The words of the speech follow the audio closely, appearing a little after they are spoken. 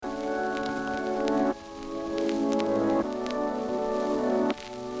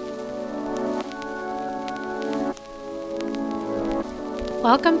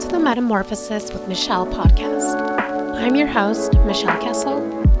Welcome to the Metamorphosis with Michelle podcast. I'm your host, Michelle Kessel.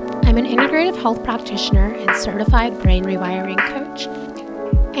 I'm an integrative health practitioner and certified brain rewiring coach.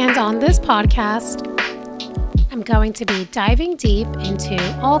 And on this podcast, I'm going to be diving deep into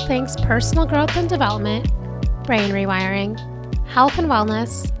all things personal growth and development, brain rewiring, health and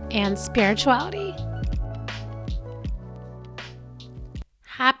wellness, and spirituality.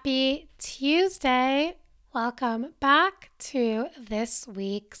 Happy Tuesday! Welcome back to this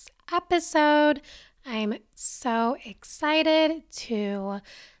week's episode. I'm so excited to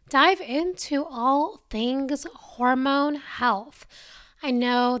dive into all things hormone health. I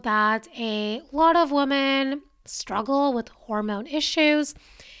know that a lot of women struggle with hormone issues,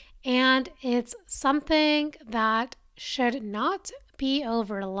 and it's something that should not be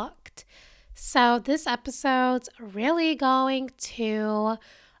overlooked. So this episode's really going to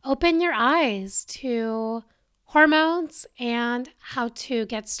open your eyes to hormones and how to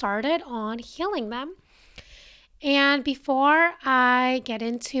get started on healing them. And before I get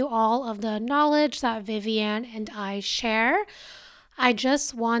into all of the knowledge that Vivian and I share, I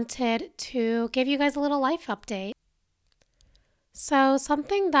just wanted to give you guys a little life update. So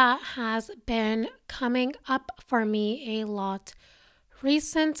something that has been coming up for me a lot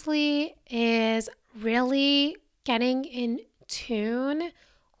recently is really getting in tune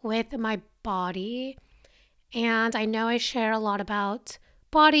with my body. And I know I share a lot about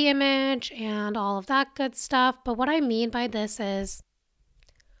body image and all of that good stuff, but what I mean by this is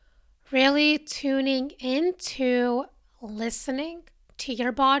really tuning into listening to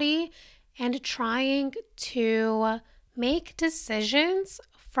your body and trying to make decisions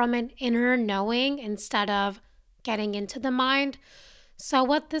from an inner knowing instead of getting into the mind. So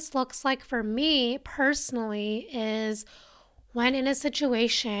what this looks like for me personally is when in a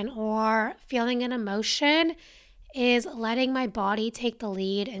situation or feeling an emotion is letting my body take the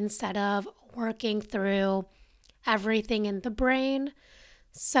lead instead of working through everything in the brain.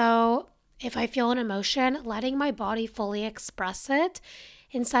 So if I feel an emotion, letting my body fully express it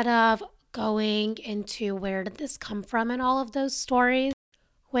instead of going into where did this come from and all of those stories,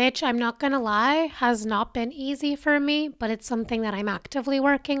 which I'm not going to lie, has not been easy for me, but it's something that I'm actively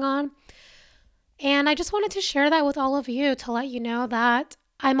working on. And I just wanted to share that with all of you to let you know that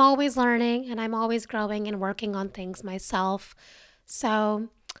I'm always learning and I'm always growing and working on things myself. So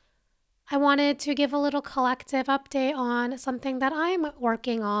I wanted to give a little collective update on something that I'm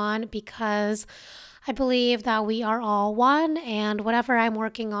working on because I believe that we are all one, and whatever I'm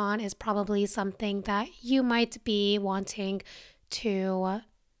working on is probably something that you might be wanting to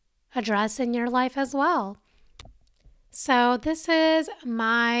address in your life as well. So this is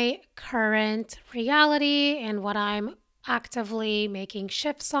my current reality and what I'm actively making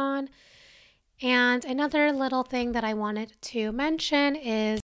shifts on. And another little thing that I wanted to mention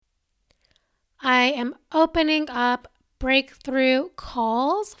is I am opening up breakthrough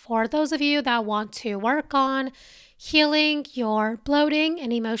calls for those of you that want to work on healing your bloating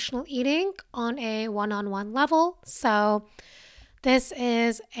and emotional eating on a one-on-one level. So this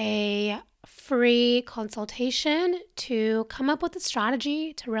is a free consultation to come up with a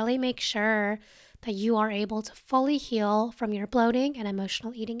strategy to really make sure that you are able to fully heal from your bloating and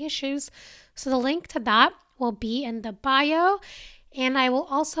emotional eating issues. So the link to that will be in the bio, and I will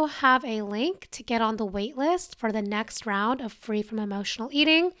also have a link to get on the wait list for the next round of Free from Emotional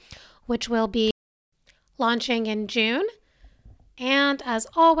Eating, which will be launching in June. And as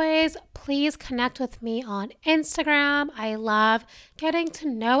always, please connect with me on Instagram. I love getting to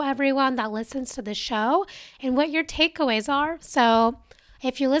know everyone that listens to the show and what your takeaways are. So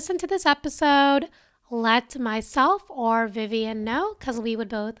if you listen to this episode, let myself or Vivian know because we would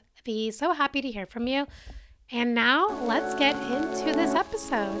both be so happy to hear from you. And now let's get into this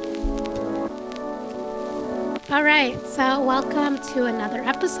episode. All right, so welcome to another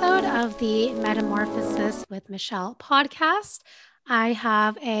episode of the Metamorphosis with Michelle podcast. I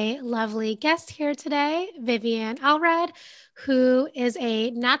have a lovely guest here today, Vivian Allred, who is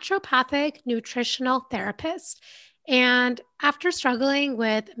a naturopathic nutritional therapist. And after struggling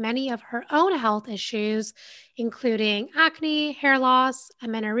with many of her own health issues, including acne, hair loss,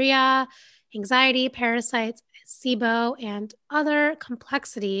 amenorrhea, anxiety, parasites, SIBO, and other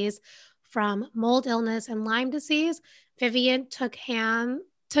complexities from mold illness and Lyme disease, Vivian took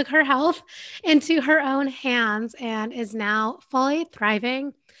her health into her own hands and is now fully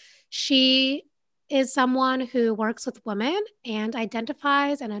thriving. She is someone who works with women and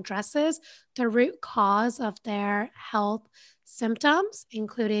identifies and addresses the root cause of their health symptoms,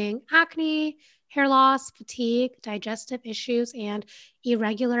 including acne, hair loss, fatigue, digestive issues, and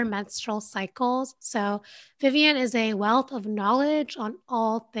irregular menstrual cycles. So, Vivian is a wealth of knowledge on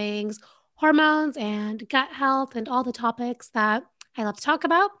all things hormones and gut health and all the topics that I love to talk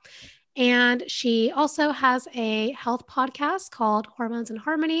about. And she also has a health podcast called Hormones in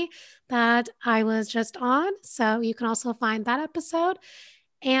Harmony that I was just on. So you can also find that episode.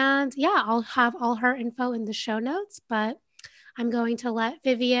 And yeah, I'll have all her info in the show notes, but I'm going to let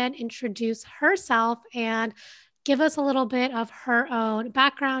Vivian introduce herself and give us a little bit of her own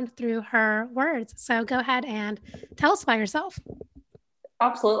background through her words. So go ahead and tell us about yourself.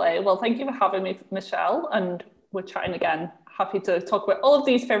 Absolutely. Well, thank you for having me, Michelle. And we're chatting again. Happy to talk about all of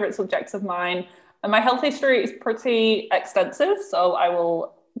these favorite subjects of mine. And my health history is pretty extensive, so I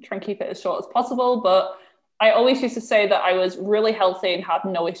will try and keep it as short as possible. But I always used to say that I was really healthy and had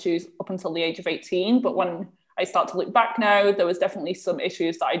no issues up until the age of 18. But when I start to look back now, there was definitely some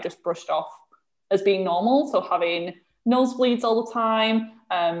issues that I just brushed off as being normal. So having nosebleeds all the time,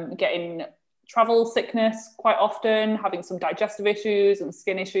 getting travel sickness quite often, having some digestive issues and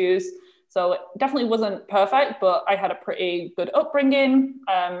skin issues. So it definitely wasn't perfect, but I had a pretty good upbringing,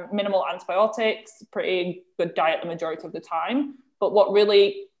 minimal antibiotics, pretty good diet the majority of the time. But what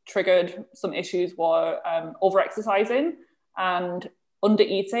really triggered some issues were over-exercising and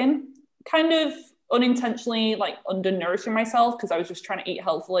under-eating, kind of unintentionally like undernourishing myself because I was just trying to eat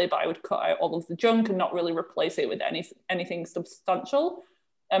healthily, but I would cut out all of the junk and not really replace it with anything substantial.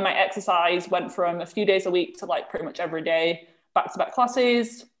 And my exercise went from a few days a week to like pretty much every day, back-to-back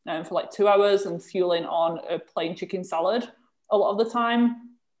classes for like 2 hours and fueling on a plain chicken salad a lot of the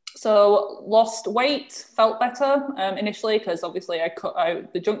time. So lost weight, felt better initially because obviously I cut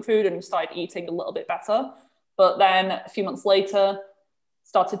out the junk food and started eating a little bit better. But then a few months later,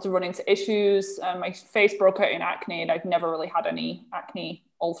 started to run into issues. My face broke out in acne and I'd never really had any acne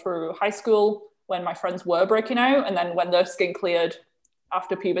all through high school when my friends were breaking out. And then when their skin cleared,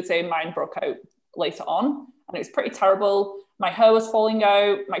 after puberty, mine broke out later on, and it was pretty terrible. My hair was falling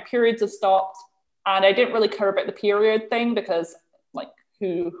out, my periods had stopped, and I didn't really care about the period thing because, like,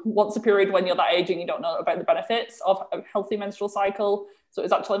 who wants a period when you're that age and you don't know about the benefits of a healthy menstrual cycle? So it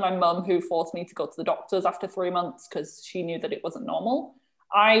was actually my mum who forced me to go to the doctors after 3 months because she knew that it wasn't normal.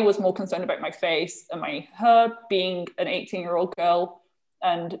 I was more concerned about my face and my hair, being an 18-year-old girl,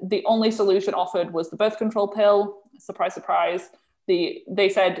 and the only solution offered was the birth control pill. Surprise, surprise. They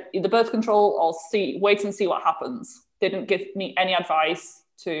said either birth control or wait and see what happens. They didn't give me any advice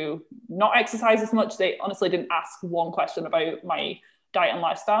to not exercise as much. They honestly didn't ask one question about my diet and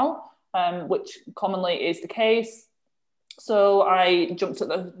lifestyle, which commonly is the case. So I jumped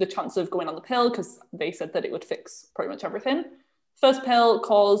at the chance of going on the pill because they said that it would fix pretty much everything. First pill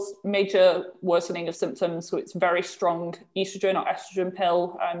caused major worsening of symptoms. So it's very strong estrogen or estrogen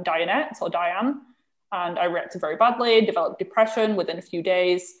pill, Dianette or Diane. And I reacted very badly, developed depression within a few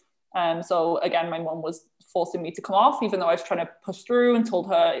days. So again, my mom was forcing me to come off, even though I was trying to push through and told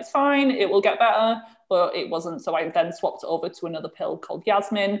her it's fine, it will get better, but it wasn't. So I then swapped over to another pill called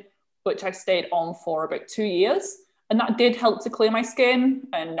Yasmin, which I stayed on for about 2 years. And that did help to clear my skin.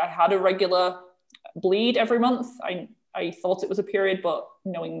 And I had a regular bleed every month. I thought it was a period, but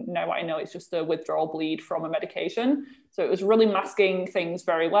knowing now I know it's just a withdrawal bleed from a medication. So it was really masking things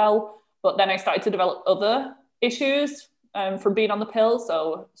very well. But then I started to develop other issues from being on the pill.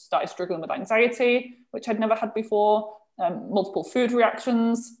 So started struggling with anxiety, which I'd never had before, multiple food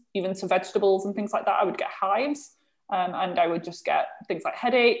reactions, even to vegetables and things like that. I would get hives and I would just get things like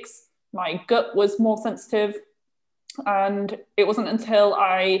headaches. My gut was more sensitive. And it wasn't until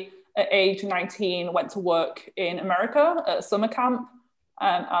I, at age 19, went to work in America at a summer camp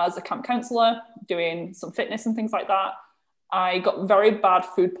as a camp counselor, doing some fitness and things like that. I got very bad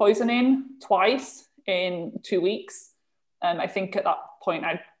food poisoning twice in 2 weeks. I think at that point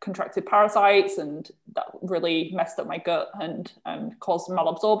I contracted parasites and that really messed up my gut and caused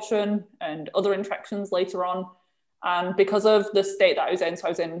malabsorption and other infections later on. And because of the state that I was in, so I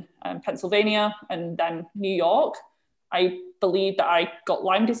was in Pennsylvania and then New York, I believe that I got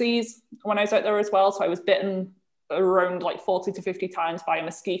Lyme disease when I was out there as well. So I was bitten around like 40 to 50 times by a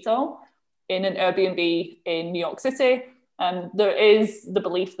mosquito in an Airbnb in New York City. And there is the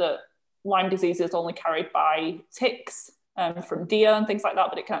belief that Lyme disease is only carried by ticks from deer and things like that,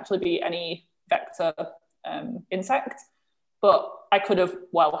 but it can actually be any vector insect. But I could have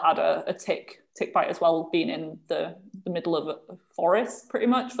well had a tick bite as well, being in the middle of a forest pretty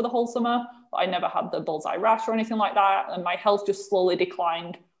much for the whole summer. But I never had the bullseye rash or anything like that. And my health just slowly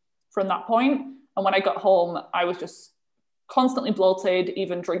declined from that point. And when I got home, I was just constantly bloated,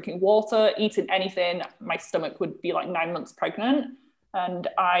 even drinking water, eating anything. My stomach would be like 9 months pregnant. And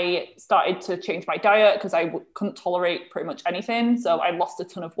I started to change my diet because I couldn't tolerate pretty much anything. So I lost a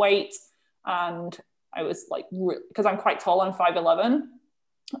ton of weight. And I was like, because I'm quite tall, I'm 5'11".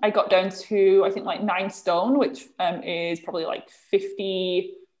 I got down to, I think, like 9 stone, which is probably like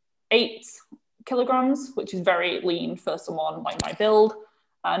 58 kilograms, which is very lean for someone like my build.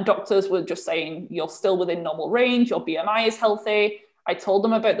 And doctors were just saying, you're still within normal range, your BMI is healthy. I told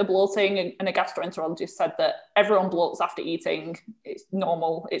them about the bloating, and a gastroenterologist said that everyone bloats after eating. It's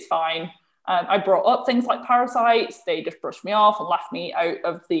normal, it's fine. I brought up things like parasites. They just brushed me off and left me out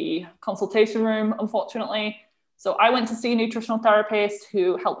of the consultation room, unfortunately. So I went to see a nutritional therapist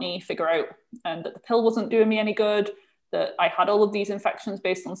who helped me figure out that the pill wasn't doing me any good, that I had all of these infections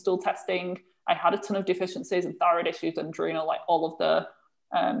based on stool testing. I had a ton of deficiencies and thyroid issues and adrenal, like all of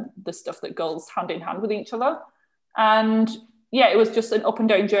the stuff that goes hand in hand with each other. And yeah, it was just an up and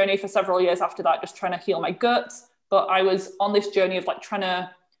down journey for several years after that, just trying to heal my gut. But I was on this journey of like trying to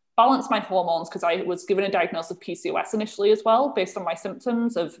balance my hormones, because I was given a diagnosis of PCOS initially as well, based on my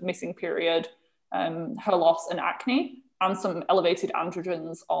symptoms of missing period, hair loss and acne, and some elevated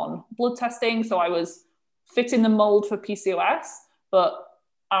androgens on blood testing. So I was fitting the mold for PCOS, but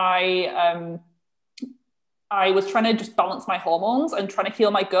I was trying to just balance my hormones and trying to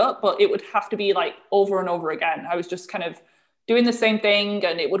heal my gut, but it would have to be like over and over again. I was just kind of doing the same thing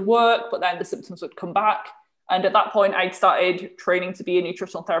and it would work, but then the symptoms would come back. And at that point, I'd started training to be a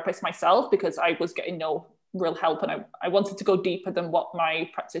nutritional therapist myself, because I was getting no real help. And I wanted to go deeper than what my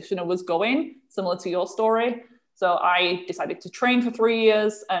practitioner was going, similar to your story. So I decided to train for 3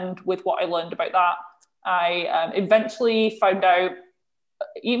 years. And with what I learned about that, I eventually found out,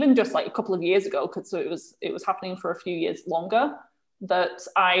 even just like a couple of years ago, because it was happening for a few years longer, that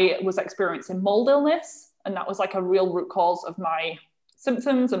I was experiencing mold illness. And that was like a real root cause of my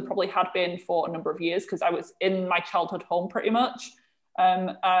symptoms, and probably had been for a number of years, because I was in my childhood home pretty much.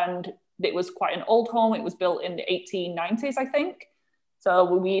 And it was quite an old home. It was built in the 1890s, I think. So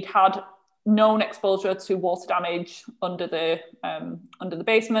we'd had known exposure to water damage under the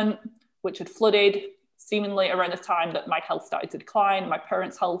basement, which had flooded seemingly around the time that my health started to decline. My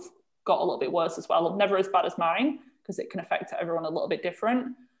parents' health got a little bit worse as well, never as bad as mine, because it can affect everyone a little bit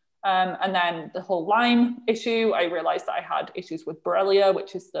different. And then the whole Lyme issue, I realized that I had issues with Borrelia,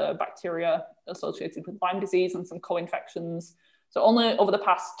 which is the bacteria associated with Lyme disease, and some co-infections. So only over the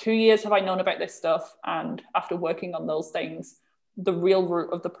past 2 years have I known about this stuff. And after working on those things, the real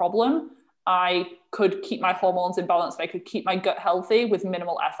root of the problem, I could keep my hormones in balance. I could keep my gut healthy with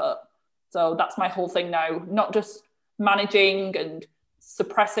minimal effort. So that's my whole thing now, not just managing and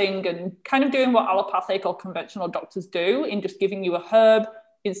suppressing and kind of doing what allopathic or conventional doctors do in just giving you a herb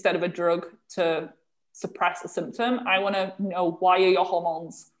instead of a drug to suppress a symptom. I want to know, why are your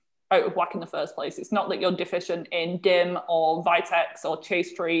hormones out of whack in the first place? It's not that you're deficient in DIM or Vitex or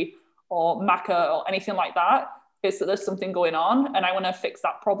Chase Tree or Maca or anything like that. It's that there's something going on, and I want to fix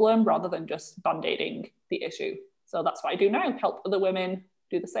that problem rather than just band-aiding the issue. So that's what I do now, help other women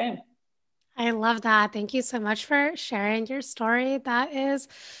do the same. I love that. Thank you so much for sharing your story. That is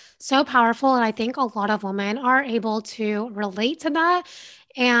so powerful. And I think a lot of women are able to relate to that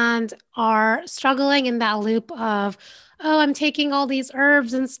and are struggling in that loop of, oh, I'm taking all these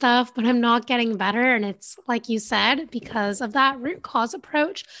herbs and stuff, but I'm not getting better. And it's like you said, because of that root cause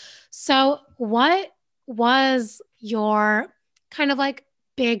approach. So, what was your kind of like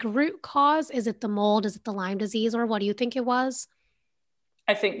big root cause? Is it the mold? Is it the Lyme disease? Or what do you think it was?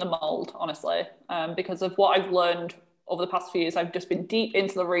 I think the mold, honestly, because of what I've learned over the past few years. I've just been deep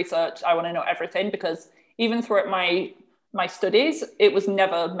into the research. I want to know everything, because even throughout my studies, it was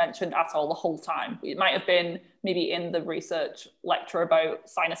never mentioned at all the whole time. It might have been maybe in the research lecture about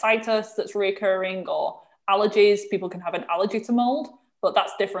sinusitis that's reoccurring, or allergies. People can have an allergy to mold, but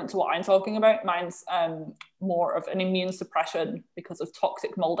that's different to what I'm talking about. Mine's more of an immune suppression because of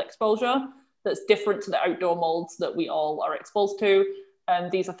toxic mold exposure. That's different to the outdoor molds that we all are exposed to.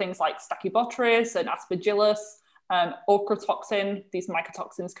 These are things like Stachybotrys and Aspergillus, ochratoxin. These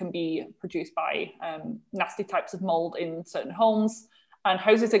mycotoxins can be produced by nasty types of mold in certain homes, and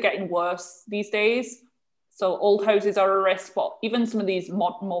houses are getting worse these days. So old houses are a risk, but even some of these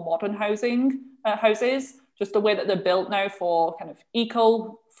more modern houses, just the way that they're built now for kind of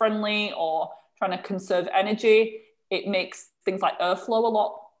eco-friendly or trying to conserve energy, it makes things like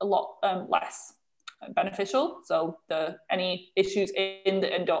airflow a lot less beneficial. So any issues in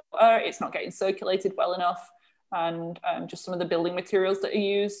the indoor air, it's not getting circulated well enough. And just some of the building materials that are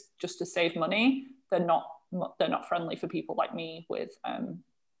used just to save money, they're not friendly for people like me with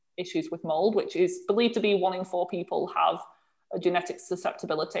issues with mold, which is believed to be 1 in 4 people have a genetic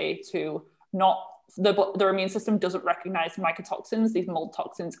susceptibility to not, their immune system doesn't recognize mycotoxins, these mold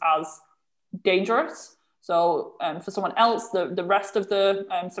toxins, as dangerous. So for someone else, the rest of the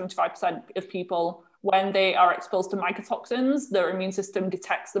 75% of people, when they are exposed to mycotoxins, their immune system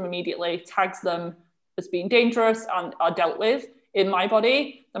detects them immediately, tags them as being dangerous, and are dealt with. In my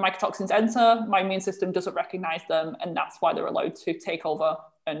body, the mycotoxins enter, my immune system doesn't recognize them, and that's why they're allowed to take over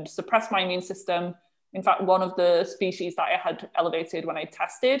and suppress my immune system. In fact, one of the species that I had elevated when I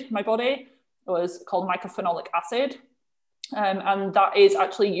tested my body was called mycophenolic acid. And that is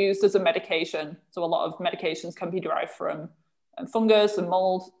actually used as a medication. So a lot of medications can be derived from fungus and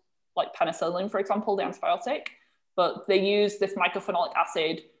mold, like penicillin, for example, the antibiotic. But they use this mycophenolic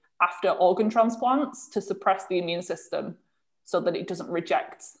acid after organ transplants to suppress the immune system so that it doesn't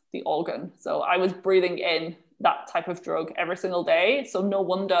reject the organ. So I was breathing in that type of drug every single day. So no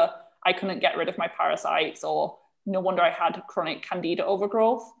wonder I couldn't get rid of my parasites, or no wonder I had chronic candida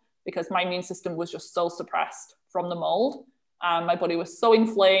overgrowth, because my immune system was just so suppressed from the mold. My body was so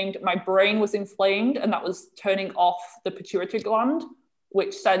inflamed, my brain was inflamed, and that was turning off the pituitary gland,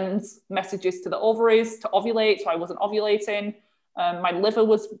 which sends messages to the ovaries to ovulate, so I wasn't ovulating. My liver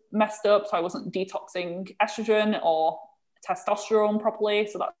was messed up, so I wasn't detoxing estrogen or testosterone properly,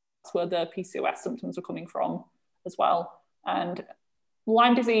 so that's where the PCOS symptoms were coming from as well. And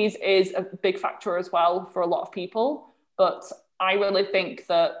Lyme disease is a big factor as well for a lot of people, but I really think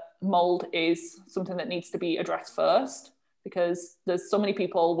that mold is something that needs to be addressed first, because there's so many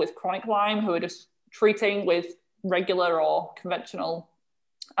people with chronic Lyme who are just treating with regular or conventional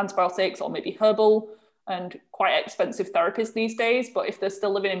antibiotics, or maybe herbal and quite expensive therapies these days. But if they're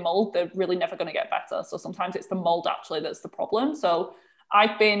still living in mold, they're really never going to get better. So sometimes it's the mold actually that's the problem. So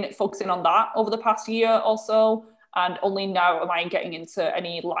I've been focusing on that over the past year or so. And only now am I getting into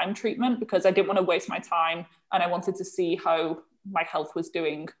any Lyme treatment, because I didn't want to waste my time, and I wanted to see how my health was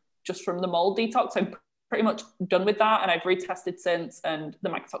doing just from the mold detox. I'm pretty much done with that, and I've retested since, and the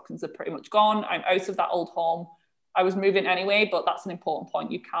mycotoxins are pretty much gone. I'm out of that old home. I was moving anyway, but that's an important point.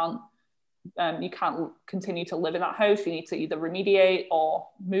 You can't continue to live in that house. You need to either remediate or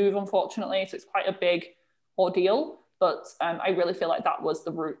move, unfortunately. So it's quite a big ordeal. But I really feel like that was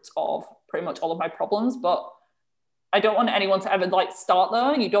the root of pretty much all of my problems. But I don't want anyone to ever start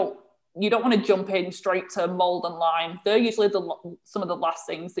there. You don't want to jump in straight to mold and Lyme. They're usually some of the last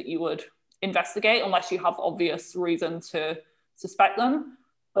things that you would investigate, unless you have obvious reason to suspect them.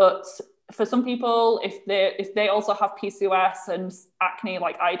 But for some people, if they also have PCOS and acne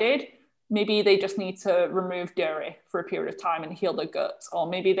like I did, maybe they just need to remove dairy for a period of time and heal their gut, or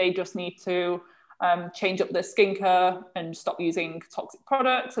maybe they just need to change up their skincare and stop using toxic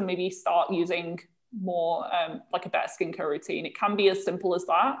products, and maybe start using more like a better skincare routine. It can be as simple as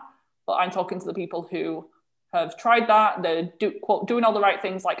that. But I'm talking to the people who have tried that. They're doing all the right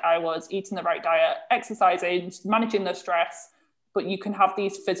things like I was, eating the right diet, exercising, managing their stress. But you can have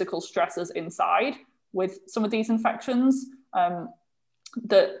these physical stressors inside with some of these infections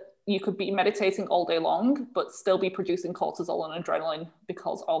that you could be meditating all day long, but still be producing cortisol and adrenaline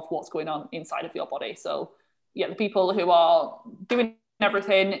because of what's going on inside of your body. So yeah, the people who are doing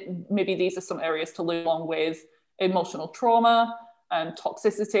everything, maybe these are some areas to live along with emotional trauma and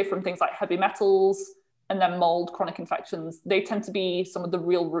toxicity from things like heavy metals, and then mold, chronic infections. They tend to be some of the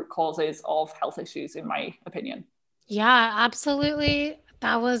real root causes of health issues, in my opinion. Yeah, absolutely.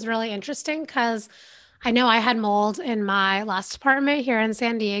 That was really interesting because I know I had mold in my last apartment here in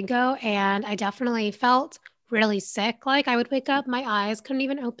San Diego, and I definitely felt really sick. Like I would wake up, my eyes couldn't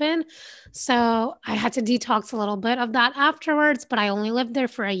even open. So I had to detox a little bit of that afterwards, but I only lived there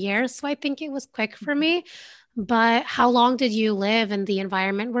for a year. So I think it was quick for me. But how long did you live in the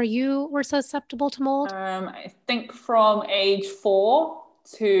environment where you were susceptible to mold? I think from age 4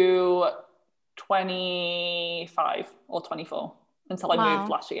 to 25 or 24 until I moved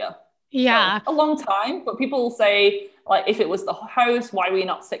Wow. last year. So Yeah. a long time, but people say, like, if it was the house, why were you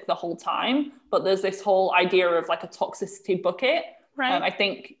not sick the whole time? But there's this whole idea of like a toxicity bucket. Right. I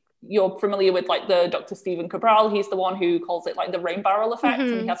think you're familiar with like the Dr. Stephen Cabral. He's the one who calls it like the rain barrel effect.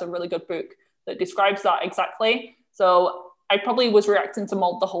 And he Hmm. has a really good book that describes that exactly. So I probably was reacting to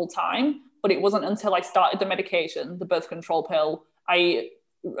mold the whole time, but it wasn't until I started the medication, the birth control pill, I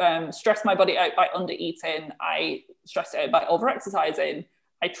stressed my body out by under eating. I stressed it out by over exercising.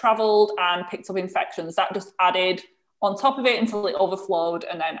 I traveled and picked up infections. That just added on top of it until it overflowed,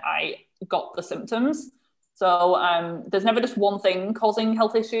 and then I got the symptoms. So there's never just one thing causing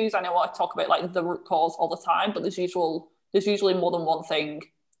health issues. I know I talk about like the root cause all the time, but there's usually more than one thing,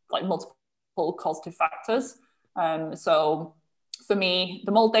 like multiple causative factors. So for me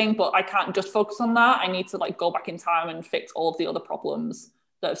the mold thing, but I can't just focus on that. I need to like go back in time and fix all of the other problems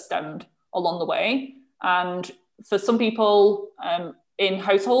that have stemmed along the way. And for some people in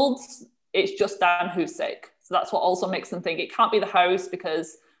households, it's just them who's sick. So that's what also makes them think it can't be the house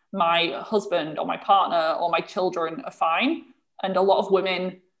because my husband or my partner or my children are fine. And a lot of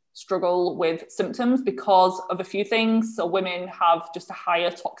women struggle with symptoms because of a few things. So women have just a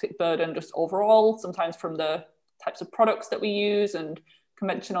higher toxic burden just overall, sometimes from the types of products that we use and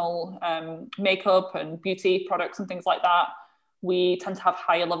conventional makeup and beauty products and things like that. We tend to have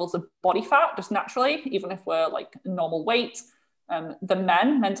higher levels of body fat just naturally, even if we're like normal weight. The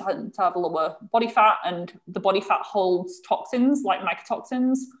men tend to have a lower body fat, and the body fat holds toxins like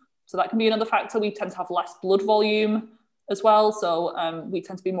mycotoxins. So that can be another factor. We tend to have less blood volume as well. So we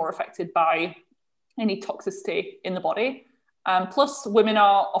tend to be more affected by any toxicity in the body. Plus, women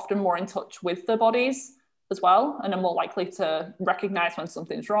are often more in touch with their bodies as well, and are more likely to recognize when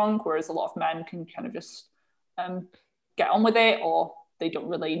something's wrong, whereas a lot of men can kind of just get on with it, or they don't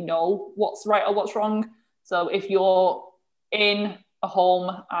really know what's right or what's wrong. So if you're in a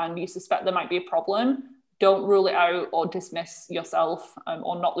home and you suspect there might be a problem, don't rule it out or dismiss yourself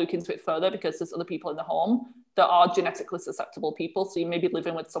or not look into it further, because there's other people in the home that are genetically susceptible people. So you may be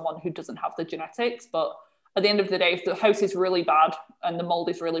living with someone who doesn't have the genetics, but at the end of the day, if the house is really bad and the mold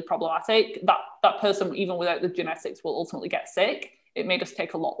is really problematic, that person, even without the genetics, will ultimately get sick. It may just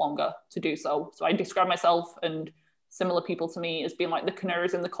take a lot longer to do so. So I describe myself and similar people to me as being like the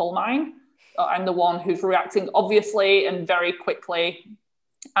canaries in the coal mine. I'm the one who's reacting obviously and very quickly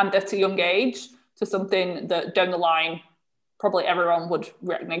and at a young age to something that down the line probably everyone would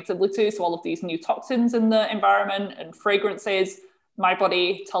react negatively to. So all of these new toxins in the environment and fragrances, my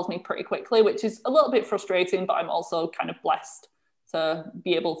body tells me pretty quickly, which is a little bit frustrating, but I'm also kind of blessed to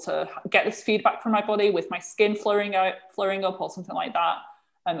be able to get this feedback from my body with my skin flaring up or something like that.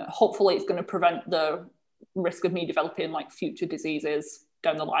 And hopefully it's going to prevent the risk of me developing like future diseases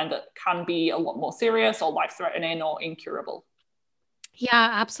down the line that can be a lot more serious or life-threatening or incurable. Yeah,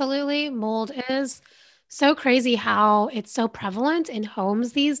 absolutely. Mold is so crazy how it's so prevalent in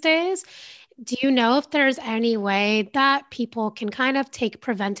homes these days. Do you know if there's any way that people can kind of take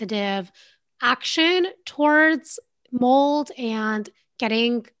preventative action towards mold and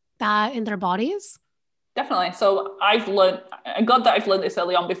getting that in their bodies? Definitely. So I'm glad that I've learned this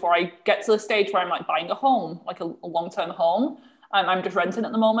early on before I get to the stage where I'm like buying a home, like a long-term home. I'm just renting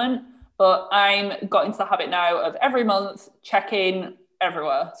at the moment, but I'm got into the habit now of every month checking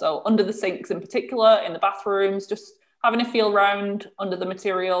everywhere. So under the sinks in particular, in the bathrooms, just having a feel around under the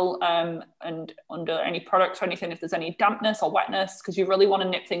material and under any products or anything, if there's any dampness or wetness, because you really want to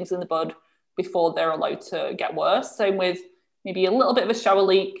nip things in the bud before they're allowed to get worse. Same with maybe a little bit of a shower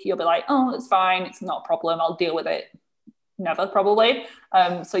leak. You'll be like, oh, it's fine. It's not a problem. I'll deal with it. Never, probably.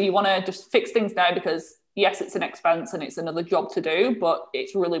 So you want to just fix things now because yes, it's an expense and it's another job to do, but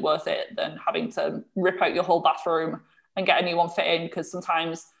it's really worth it than having to rip out your whole bathroom and get a new one fit in, because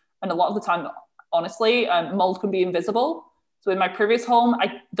sometimes, and a lot of the time, honestly, mold can be invisible. So in my previous home,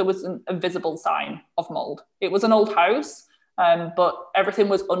 there was a visible sign of mold. It was an old house, but everything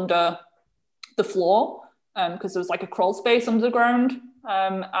was under the floor because there was like a crawl space under the ground.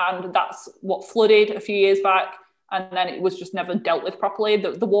 And that's what flooded a few years back. And then it was just never dealt with properly.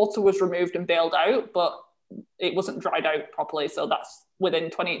 The water was removed and bailed out, but it wasn't dried out properly. So that's within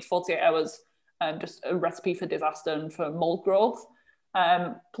 28 to 48 hours, just a recipe for disaster and for mold growth.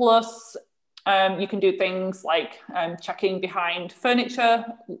 Plus, you can do things like checking behind furniture,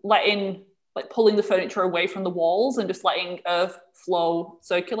 pulling the furniture away from the walls and just letting earth flow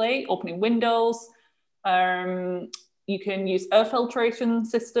circulate, opening windows. You can use air filtration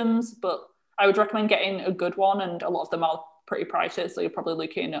systems, but I would recommend getting a good one, and a lot of them are pretty pricey, so you're probably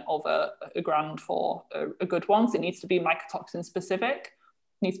looking at over $1,000 for a good one. So it needs to be mycotoxin specific.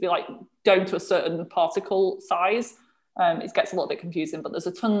 It needs to be like down to a certain particle size. It gets a little bit confusing, but there's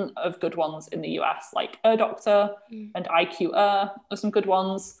a ton of good ones in the US, like Air Doctor and IQ Air are some good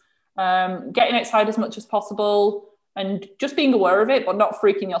ones. Getting outside as much as possible and just being aware of it, but not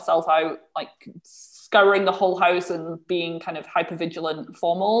freaking yourself out, like scouring the whole house and being kind of hyper vigilant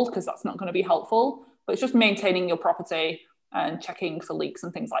for mold, because that's not going to be helpful. But it's just maintaining your property and checking for leaks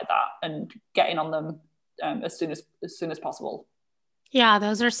and things like that, and getting on them as soon as possible. Yeah,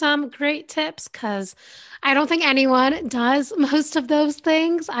 those are some great tips because I don't think anyone does most of those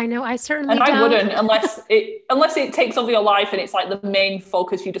things. I know I certainly And I don't. wouldn't unless it takes over your life and it's like the main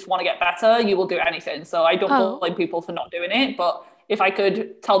focus, you just want to get better, you will do anything. So I don't blame people for not doing it. But if I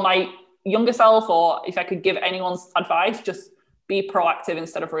could tell my younger self, or if I could give anyone's advice, just be proactive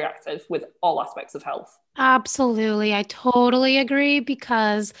instead of reactive with all aspects of health. Absolutely. I totally agree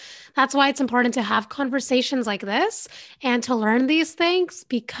because that's why it's important to have conversations like this and to learn these things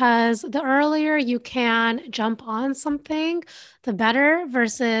because the earlier you can jump on something, the better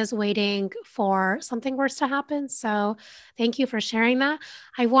versus waiting for something worse to happen. So, thank you for sharing that.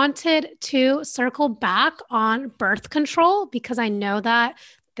 I wanted to circle back on birth control because I know that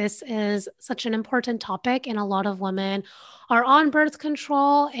this is such an important topic and a lot of women are on birth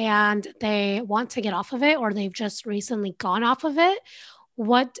control and they want to get off of it or they've just recently gone off of it.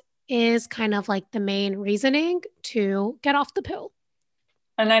 What is kind of like the main reasoning to get off the pill?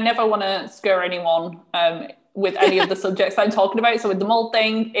 And I never want to scare anyone with any of the subjects I'm talking about. So with the mold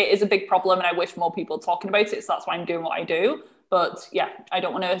thing, it is a big problem and I wish more people were talking about it. So that's why I'm doing what I do. But yeah, I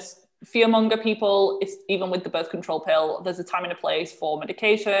don't want to fearmonger people. It's, even with the birth control pill, there's a time and a place for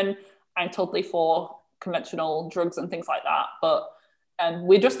medication. I'm totally for conventional drugs and things like that. But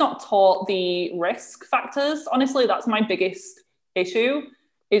we're just not taught the risk factors. Honestly, that's my biggest issue,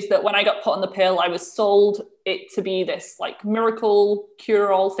 is that when I got put on the pill, I was sold it to be this like miracle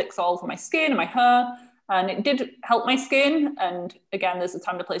cure-all, fix-all for my skin and my hair. And it did help my skin. And again, there's a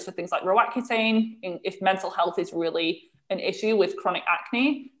time and a place for things like Roaccutane. If mental health is really an issue with chronic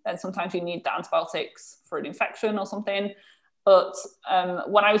acne, then sometimes you need the antibiotics for an infection or something. But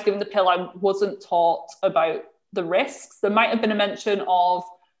when I was given the pill, I wasn't taught about the risks. There might have been a mention of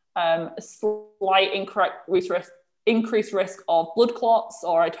a slight increased risk of blood clots,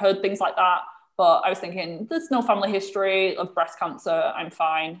 or I'd heard things like that. But I was thinking, there's no family history of breast cancer. I'm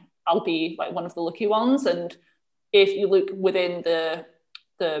fine. I'll be like one of the lucky ones. And if you look within the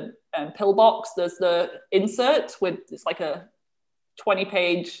pill box, there's the insert with, it's like a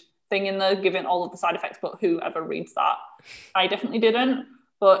 20-page thing in there giving all of the side effects, but whoever reads that? I definitely didn't.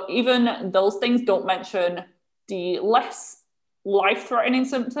 But even those things don't mention the less life-threatening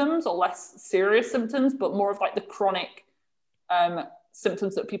symptoms or less serious symptoms, but more of like the chronic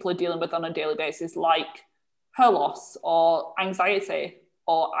symptoms that people are dealing with on a daily basis, like hair loss or anxiety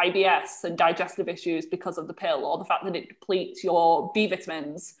or IBS and digestive issues because of the pill, or the fact that it depletes your B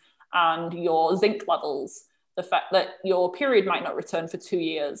vitamins and your zinc levels, the fact that your period might not return for 2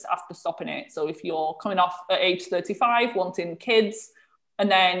 years after stopping it. So if you're coming off at age 35 wanting kids, and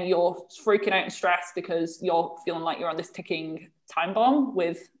then you're freaking out and stressed because you're feeling like you're on this ticking time bomb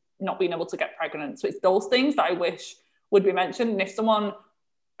with not being able to get pregnant. So it's those things that I wish would be mentioned. And if someone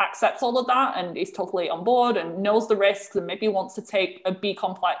accepts all of that and is totally on board and knows the risks and maybe wants to take a B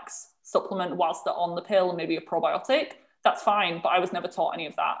complex supplement whilst they're on the pill and maybe a probiotic, that's fine. But I was never taught any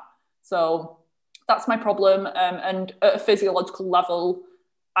of that. So that's my problem. And at a physiological level,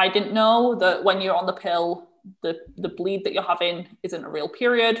 I didn't know that when you're on the pill, the bleed that you're having isn't a real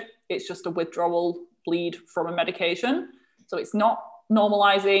period. It's just a withdrawal bleed from a medication. So it's not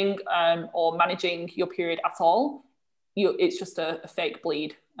normalizing or managing your period at all. It's just a fake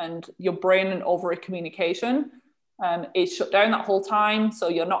bleed. And your brain and ovary communication is shut down that whole time. So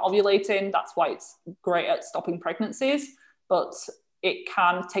you're not ovulating. That's why it's great at stopping pregnancies. But it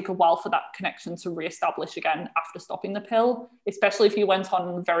can take a while for that connection to reestablish again after stopping the pill, especially if you went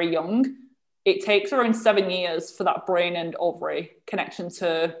on very young. It takes around 7 years for that brain and ovary connection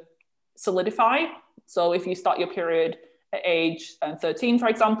to solidify. So if you start your period at age 13, for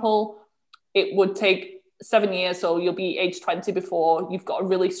example, it would take 7 years. So you'll be age 20 before you've got a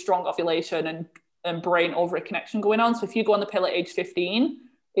really strong ovulation and brain ovary connection going on. So if you go on the pill at age 15,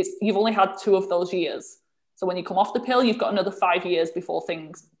 you've only had 2 of those years. So when you come off the pill, you've got another 5 years before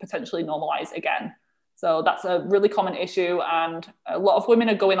things potentially normalize again. So that's a really common issue. And a lot of women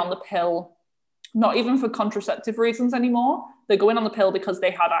are going on the pill not even for contraceptive reasons anymore. They're going on the pill because they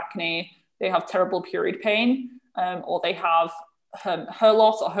had acne, they have terrible period pain, or they have hair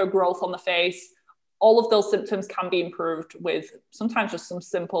loss or hair growth on the face. All of those symptoms can be improved with sometimes just some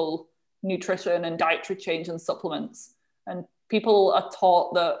simple nutrition and dietary change and supplements. And people are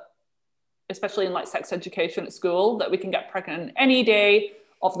taught that, especially in like sex education at school, that we can get pregnant any day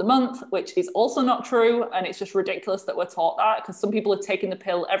of the month, which is also not true. And it's just ridiculous that we're taught that, because some people are taking the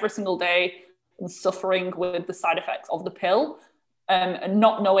pill every single day and suffering with the side effects of the pill, and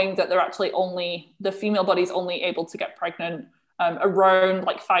not knowing that the female body is only able to get pregnant around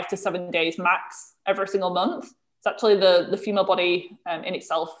like 5 to 7 days max every single month. It's actually the female body in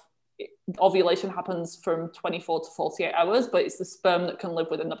itself, ovulation happens from 24 to 48 hours, but it's the sperm that can live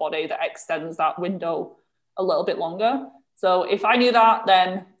within the body that extends that window a little bit longer. So if I knew that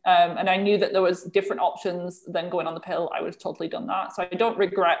then, and I knew that there was different options than going on the pill, I would have totally done that. So I don't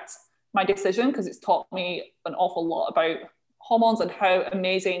regret my decision, because it's taught me an awful lot about hormones and how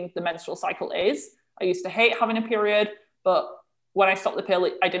amazing the menstrual cycle is. I used to hate having a period, but when I stopped the pill,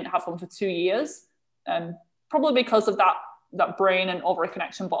 I didn't have one for 2 years. Probably because of that brain and ovary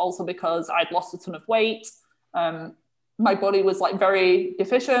connection, but also because I'd lost a ton of weight. My body was like very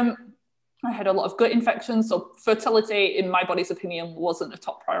deficient. I had a lot of gut infections. So fertility, in my body's opinion, wasn't a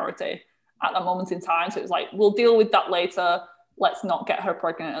top priority at that moment in time. So it was like, we'll deal with that later. Let's not get her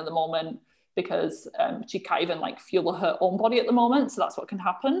pregnant at the moment, because she can't even like fuel her own body at the moment. So that's what can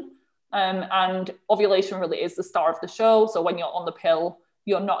happen. And ovulation really is the star of the show. So when you're on the pill,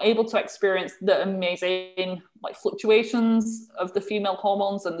 you're not able to experience the amazing like fluctuations of the female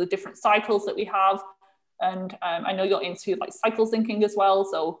hormones and the different cycles that we have. And I know you're into like cycle syncing as well.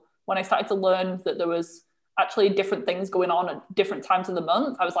 So when I started to learn that there was actually different things going on at different times of the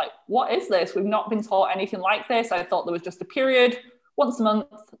month, I was like, what is this? We've not been taught anything like this. I thought there was just a period once a month,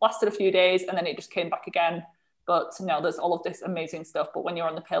 lasted a few days, and then it just came back again. But no, there's all of this amazing stuff. But when you're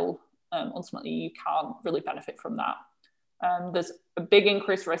on the pill, ultimately you can't really benefit from that. There's a big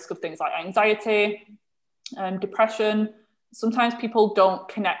increased risk of things like anxiety and depression. Sometimes people don't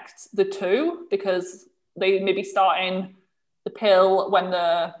connect the two because they maybe start in the pill when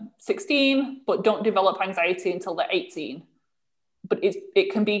they're 16, but don't develop anxiety until they're 18. But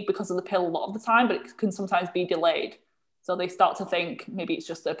it can be because of the pill a lot of the time, but it can sometimes be delayed. So they start to think maybe it's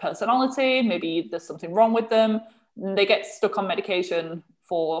just their personality, maybe there's something wrong with them. And they get stuck on medication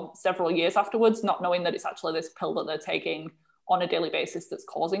for several years afterwards, not knowing that it's actually this pill that they're taking on a daily basis that's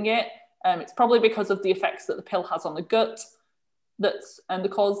causing it. It's probably because of the effects that the pill has on the gut. That's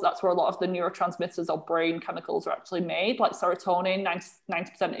where a lot of the neurotransmitters or brain chemicals are actually made. Like serotonin,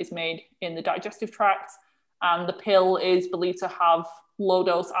 90% is made in the digestive tract. And the pill is believed to have low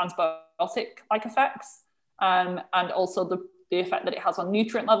dose antibiotic-like effects. And also the effect that it has on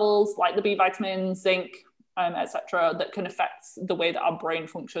nutrient levels, like the B vitamins, zinc, etc., that can affect the way that our brain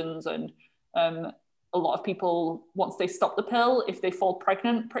functions. And a lot of people, once they stop the pill, if they fall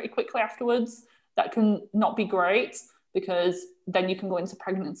pregnant pretty quickly afterwards, that can not be great, because then you can go into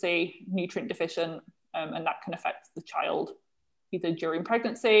pregnancy nutrient deficient, and that can affect the child either during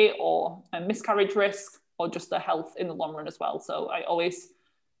pregnancy or miscarriage risk, or just their health in the long run as well. So I always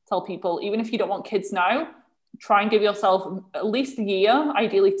tell people, even if you don't want kids now, try and give yourself at least a year,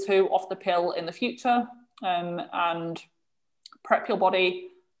 ideally 2, off the pill in the future, and prep your body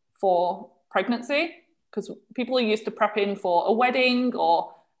for pregnancy, because people are used to prepping for a wedding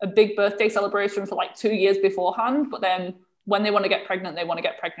or a big birthday celebration for like 2 years beforehand, but then when they want to get pregnant, they want to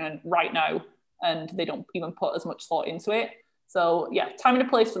get pregnant right now, and they don't even put as much thought into it. So yeah, time and a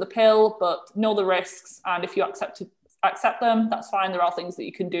place for the pill, but know the risks, and if you accept them, that's fine. There are things that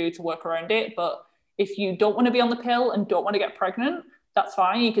you can do to work around it, but if you don't want to be on the pill and don't want to get pregnant, that's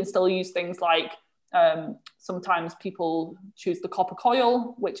fine. You can still use things like, sometimes people choose the copper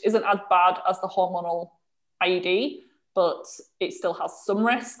coil, which isn't as bad as the hormonal IUD, but it still has some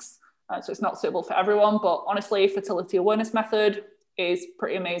risks. So it's not suitable for everyone. But honestly, fertility awareness method is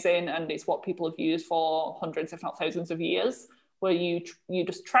pretty amazing, and it's what people have used for hundreds, if not thousands of years, where you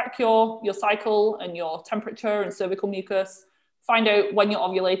just track your cycle and your temperature and cervical mucus, find out when you're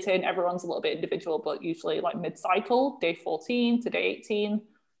ovulating. Everyone's a little bit individual, but usually like mid-cycle, day 14 to day 18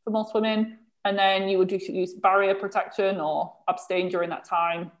 for most women. And then you would use barrier protection or abstain during that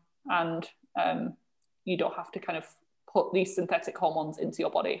time. And you don't have to kind of put these synthetic hormones into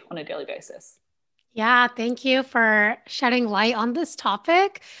your body on a daily basis. Yeah, thank you for shedding light on this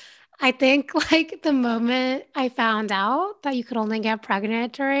topic. I think like the moment I found out that you could only get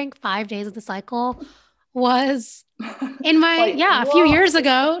pregnant during 5 days of the cycle was in my, Like, a few years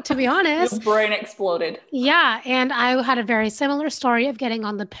ago, to be your honest. brain exploded. Yeah. And I had a very similar story of getting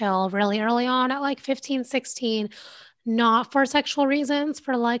on the pill really early on at like 15, 16, not for sexual reasons,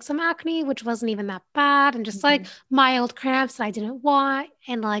 for like some acne, which wasn't even that bad, and just like mild cramps that I didn't want.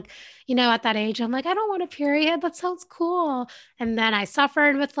 And like, at that age, I'm like, I don't want a period. That sounds cool. And then I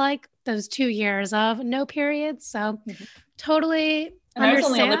suffered with like those 2 years of no periods. So totally And I was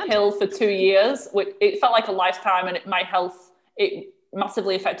only on the pill for 2 years, which it felt like a lifetime, and it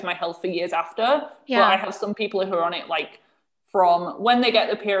massively affected my health for years after. Yeah. But I have some people who are on it like from when they get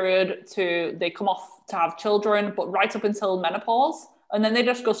the period to they come off to have children, but right up until menopause, and then they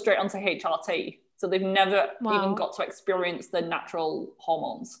just go straight onto HRT. So they've never even got to experience the natural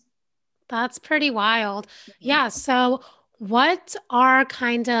hormones. That's pretty wild. Yeah. So what are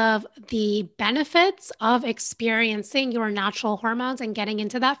kind of the benefits of experiencing your natural hormones and getting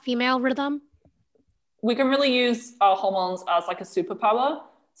into that female rhythm? We can really use our hormones as like a superpower.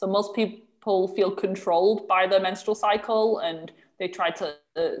 So most people feel controlled by their menstrual cycle, and they try to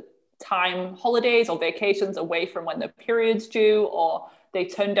time holidays or vacations away from when their period's due, or they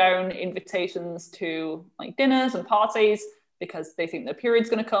turn down invitations to like dinners and parties because they think the period's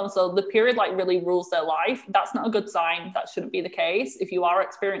going to come. So the period like really rules their life. That's not a good sign. That shouldn't be the case. If you are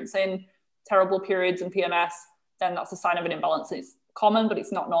experiencing terrible periods and PMS, then that's a sign of an imbalance. It's common, but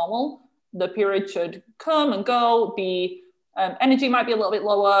it's not normal. The period should come and go. Energy might be a little bit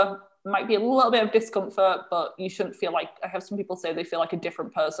lower, might be a little bit of discomfort, but you shouldn't feel like, I have some people say they feel like a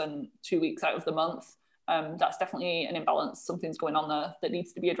different person 2 weeks out of the month. That's definitely an imbalance. Something's going on there that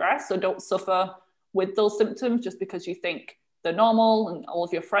needs to be addressed. So don't suffer with those symptoms just because you think they're normal and all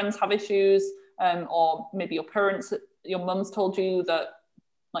of your friends have issues, or maybe your parents, your mum's told you that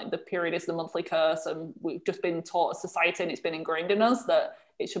like the period is the monthly curse, and we've just been taught as society and it's been ingrained in us that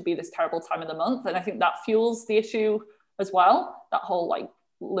it should be this terrible time of the month. And I think that fuels the issue as well, that whole like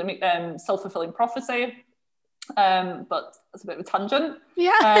self-fulfilling prophecy. But that's a bit of a tangent.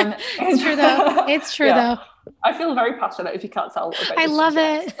 Yeah, it's true though. It's true though. I feel very passionate, if you can't tell. About I love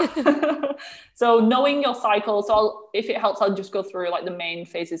it. So knowing your cycle. So if it helps, I'll just go through like the main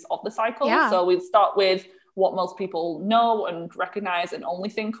phases of the cycle. Yeah. So we'll start with what most people know and recognize and only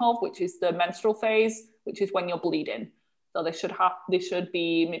think of, which is the menstrual phase, which is when you're bleeding. So they should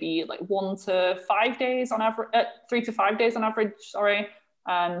be maybe like 1 to 5 days on average, 3 to 5 days on average,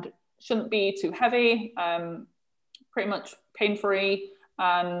 and shouldn't be too heavy, pretty much pain-free,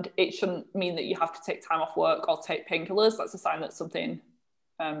 and it shouldn't mean that you have to take time off work or take painkillers. That's a sign that something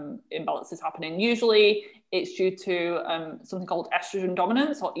imbalance is happening. Usually it's due to something called estrogen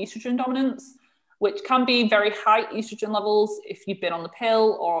dominance or estrogen dominance, which can be very high estrogen levels if you've been on the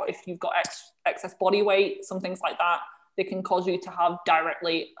pill or if you've got excess body weight, some things like that. They can cause you to have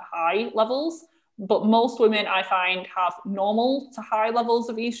directly high levels. But most women, I find, have normal to high levels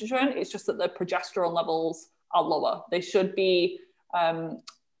of estrogen. It's just that the progesterone levels are lower. They should be,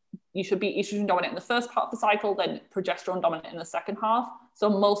 you should be estrogen dominant in the first part of the cycle, then progesterone dominant in the second half. So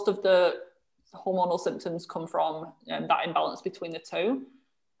most of the hormonal symptoms come from that imbalance between the two.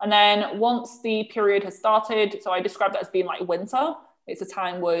 And then once the period has started, so I described it as being like winter. It's a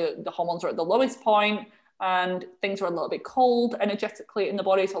time where the hormones are at the lowest point and things are a little bit cold energetically in the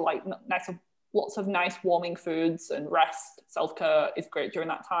body. So like lots of nice warming foods and rest, self-care is great during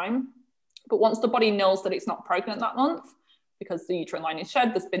that time. But once the body knows that it's not pregnant that month, because the uterine lining is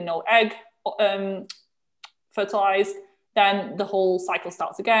shed, there's been no egg fertilized, then the whole cycle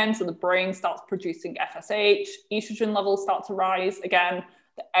starts again. So the brain starts producing FSH, estrogen levels start to rise again,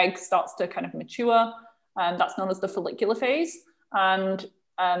 the egg starts to kind of mature, and that's known as the follicular phase. And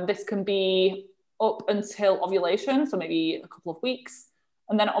this can be up until ovulation, so maybe a couple of weeks.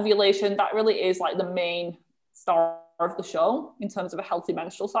 And then ovulation, that really is like the main star of the show in terms of a healthy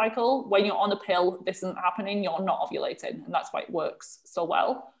menstrual cycle. When you're on a pill, this isn't happening, you're not ovulating, and that's why it works so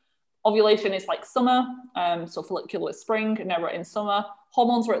well. Ovulation is like summer, so follicular is spring, and now we're in summer.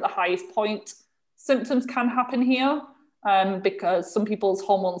 Hormones are at the highest point. Symptoms can happen here because some people's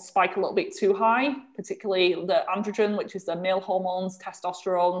hormones spike a little bit too high, particularly the androgen, which is the male hormones,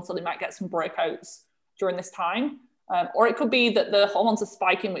 testosterone, so they might get some breakouts during this time. Or it could be that the hormones are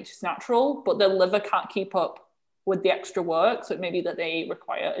spiking, which is natural, but the liver can't keep up with the extra work. So it may be that they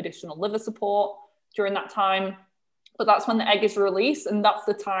require additional liver support during that time. But that's when the egg is released, and that's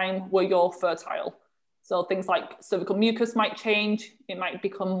the time where you're fertile. So things like cervical mucus might change. It might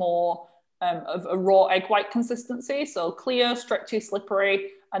become more of a raw egg white consistency. So clear, stretchy,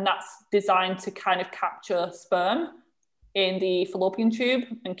 slippery, and that's designed to kind of capture sperm in the fallopian tube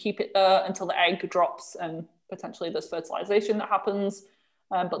and keep it there until the egg drops and potentially there's fertilization that happens.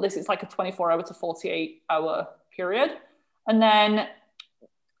 But this is like a 24-hour to 48-hour period. And then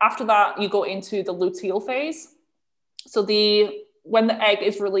after that, you go into the luteal phase. So when the egg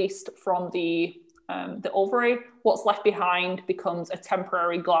is released from the ovary, what's left behind becomes a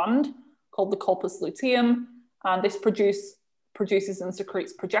temporary gland called the corpus luteum. And this produces and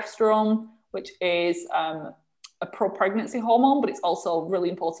secretes progesterone, which is a pro-pregnancy hormone, but it's also really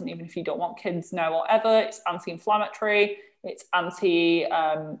important even if you don't want kids now or ever. It's anti-inflammatory, it's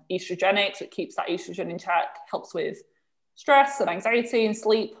anti-estrogenic, so it keeps that estrogen in check, helps with stress and anxiety and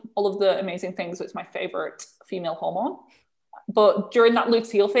sleep, all of the amazing things. So it's my favorite female hormone. But during that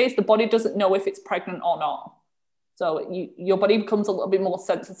luteal phase, the body doesn't know if it's pregnant or not. So your body becomes a little bit more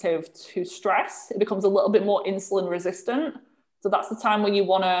sensitive to stress. It becomes a little bit more insulin resistant. So that's the time when you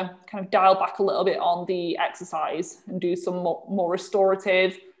want to kind of dial back a little bit on the exercise and do some more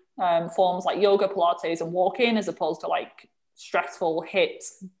restorative forms like yoga, Pilates, and walking, as opposed to like stressful HIIT,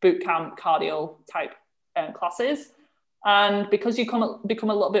 boot camp, cardio type classes. And because you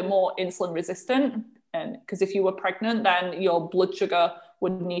become a little bit more insulin resistant, and because if you were pregnant, then your blood sugar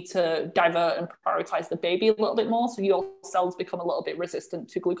would need to divert and prioritize the baby a little bit more. So your cells become a little bit resistant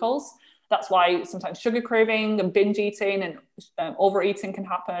to glucose. That's why sometimes sugar craving and binge eating and overeating can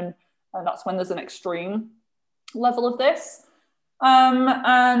happen. And that's when there's an extreme level of this.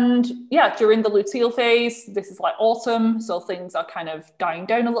 And yeah, during the luteal phase, this is like autumn. So things are kind of dying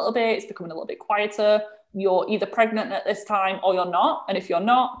down a little bit. It's becoming a little bit quieter. You're either pregnant at this time or you're not. And if you're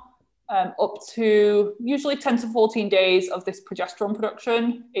not, up to usually 10 to 14 days of this progesterone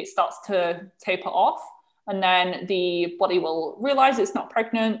production, it starts to taper off. And then the body will realize it's not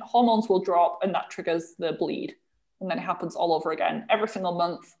pregnant, hormones will drop, and that triggers the bleed. And then it happens all over again every single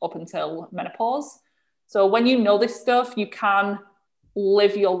month up until menopause. So when you know this stuff, you can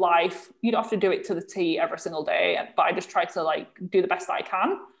live your life. You don't have to do it to the T every single day, but I just try to like do the best that I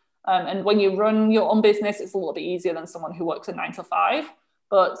can. And when you run your own business, it's a little bit easier than someone who works a 9 to 5.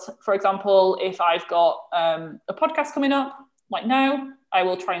 But for example, if I've got a podcast coming up, like now, I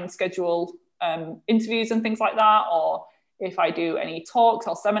will try and schedule interviews and things like that. Or if I do any talks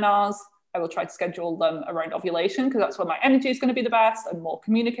or seminars, I will try to schedule them around ovulation, because that's when my energy is going to be the best and more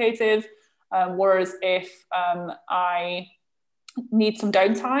communicative. Whereas if I need some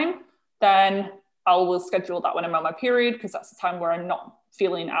downtime, then I will schedule that when I'm on my period, because that's the time where I'm not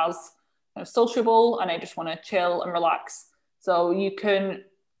feeling as kind of sociable and I just want to chill and relax. So you can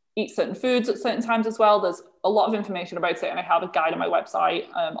eat certain foods at certain times as well. There's a lot of information about it, and I have a guide on my website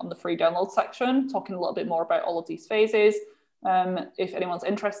on the free download section talking a little bit more about all of these phases if anyone's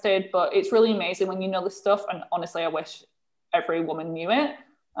interested. But it's really amazing when you know this stuff, and honestly I wish every woman knew it.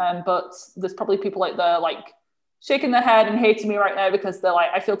 But there's probably people out there like shaking their head and hating me right now because they're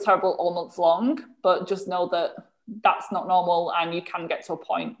like, I feel terrible all month long. But just know that that's not normal, and you can get to a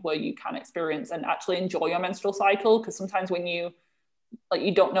point where you can experience and actually enjoy your menstrual cycle. Because sometimes when you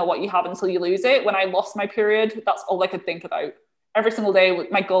don't know what you have until you lose it. When I lost my period, that's all I could think about. Every single day,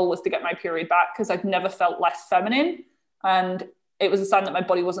 my goal was to get my period back, because I'd never felt less feminine. And it was a sign that my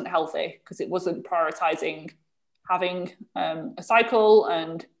body wasn't healthy, because it wasn't prioritizing having a cycle,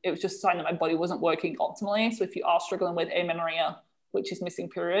 and it was just a sign that my body wasn't working optimally. So if you are struggling with amenorrhea, which is missing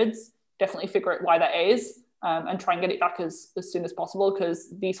periods, definitely figure out why that is, and try and get it back as soon as possible,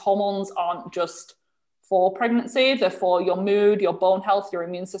 because these hormones aren't just for pregnancy, they're for your mood, your bone health, your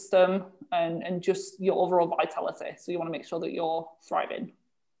immune system, and just your overall vitality. So you want to make sure that you're thriving.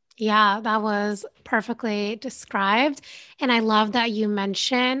 Yeah, that was perfectly described. And I love that you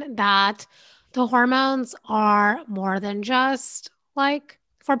mentioned that the hormones are more than just like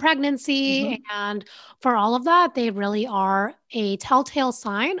for pregnancy and for all of that. They really are a telltale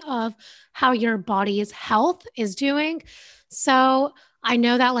sign of how your body's health is doing. So I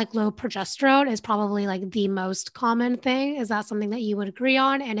know that like low progesterone is probably like the most common thing. Is that something that you would agree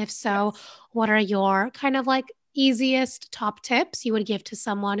on? And if so, Yes. what are your kind of like easiest top tips you would give to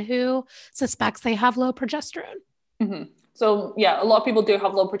someone who suspects they have low progesterone? Mm-hmm. So yeah, a lot of people do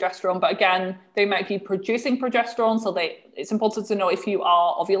have low progesterone, but again, they might be producing progesterone. So it's important to know if you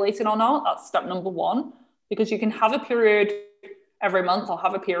are ovulating or not. That's step number one, because you can have a period every month or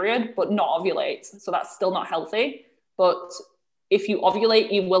have a period, but not ovulate. So that's still not healthy. But if you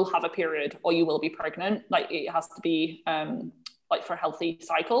ovulate, you will have a period or you will be pregnant. Like it has to be like for a healthy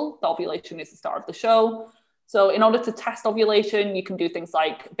cycle, the ovulation is the start of the show. So in order to test ovulation, you can do things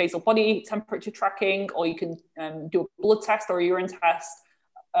like basal body temperature tracking, or you can do a blood test or a urine test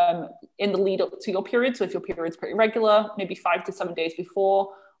in the lead up to your period. So if your period's pretty regular, maybe 5 to 7 days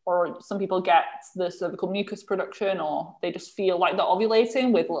before, or some people get the cervical mucus production, or they just feel like they're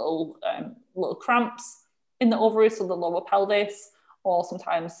ovulating with little cramps in the ovaries, so the lower pelvis, or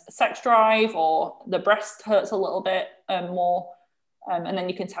sometimes sex drive, or the breast hurts a little bit more. And then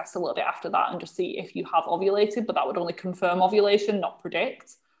you can test a little bit after that and just see if you have ovulated, but that would only confirm ovulation, not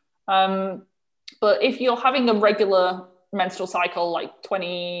predict. But if you're having a regular menstrual cycle, like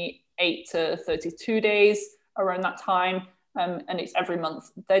 28 to 32 days around that time, and it's every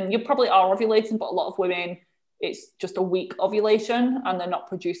month, then you probably are ovulating, but a lot of women, it's just a weak ovulation and they're not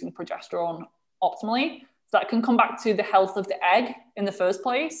producing progesterone optimally. So that can come back to the health of the egg in the first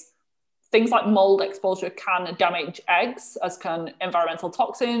place. Things like mold exposure can damage eggs, as can environmental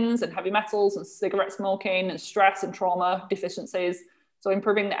toxins and heavy metals and cigarette smoking and stress and trauma deficiencies. So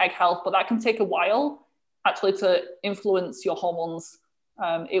improving the egg health, but that can take a while actually to influence your hormones.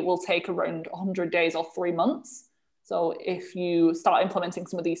 It will take around 100 days or 3 months. So if you start implementing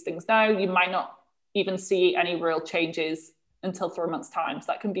some of these things now, you might not even see any real changes until 3 months' time. So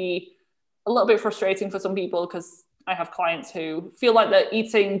that can be a little bit frustrating for some people, because I have clients who feel like they're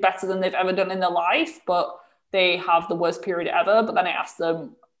eating better than they've ever done in their life, but they have the worst period ever. But then I ask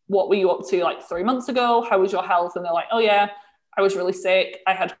them, what were you up to like 3 months ago? How was your health? And they're like, oh yeah, I was really sick.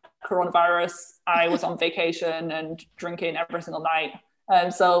 I had coronavirus. I was on vacation and drinking every single night.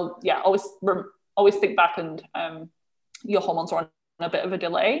 So yeah, always think back, and your hormones are on a bit of a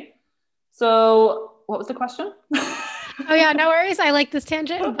delay. So what was the question? Oh yeah, no worries. I like this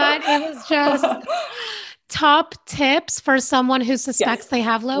tangent, but it was just top tips for someone who suspects they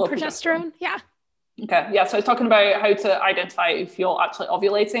have low progesterone. Yeah. Okay. Yeah. So I was talking about how to identify if you're actually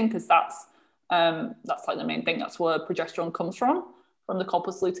ovulating, because that's like the main thing. That's where progesterone comes from the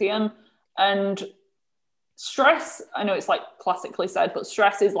corpus luteum. And stress, I know it's like classically said, but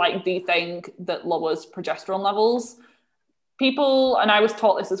stress is like the thing that lowers progesterone levels. People, and I was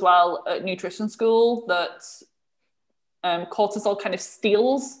taught this as well at nutrition school, that cortisol kind of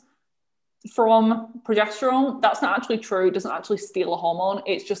steals from progesterone. That's not actually true. It doesn't actually steal a hormone.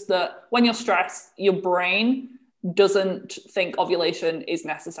 It's just that when you're stressed, your brain doesn't think ovulation is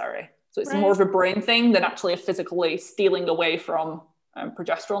necessary. So it's more of a brain thing than actually a physically stealing away from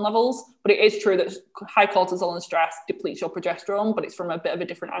progesterone levels. But it is true that high cortisol and stress depletes your progesterone, but it's from a bit of a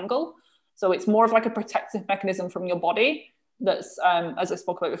different angle. So it's more of like a protective mechanism from your body that's, as I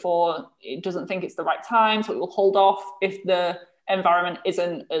spoke about before, it doesn't think it's the right time, so it will hold off. If the environment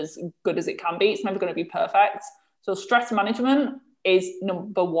isn't as good as it can be, it's never going to be perfect. So stress management is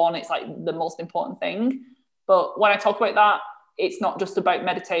number one. It's like the most important thing. But when I talk about that, it's not just about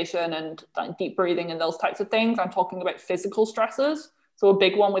meditation and like deep breathing and those types of things. I'm talking about physical stressors. So a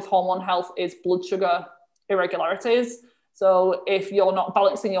big one with hormone health is blood sugar irregularities. So if you're not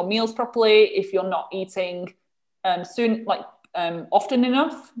balancing your meals properly, if you're not eating often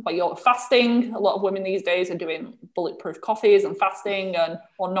enough, like you're fasting. A lot of women these days are doing bulletproof coffees and fasting,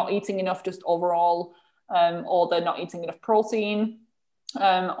 or not eating enough just overall, or they're not eating enough protein,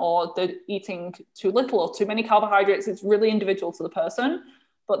 or they're eating too little or too many carbohydrates. It's really individual to the person,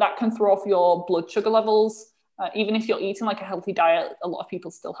 but that can throw off your blood sugar levels. Even if you're eating like a healthy diet, a lot of people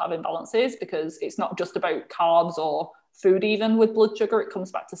still have imbalances, because it's not just about carbs or food. Even with blood sugar, it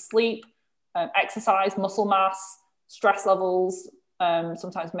comes back to sleep, exercise, muscle mass, stress levels,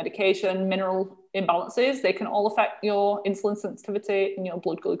 sometimes medication, mineral imbalances. They can all affect your insulin sensitivity and your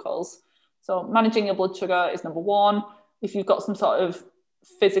blood glucose. So managing your blood sugar is number one. If you've got some sort of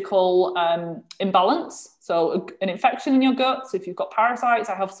physical imbalance, so an infection in your gut, so if you've got parasites,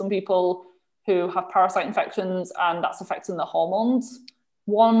 I have some people who have parasite infections and that's affecting their hormones.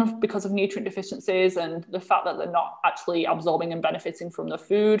 One, because of nutrient deficiencies and the fact that they're not actually absorbing and benefiting from the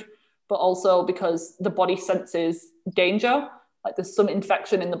food, but also because the body senses danger, like there's some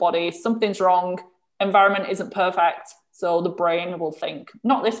infection in the body, something's wrong, environment isn't perfect. So the brain will think,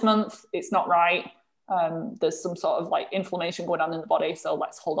 not this month, it's not right. There's some sort of like inflammation going on in the body, so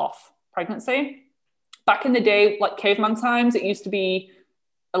let's hold off pregnancy. Back in the day, like caveman times, it used to be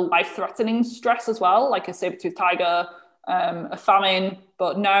a life-threatening stress as well, like a saber-toothed tiger, a famine.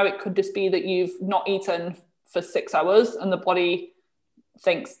 But now it could just be that you've not eaten for 6 hours and the body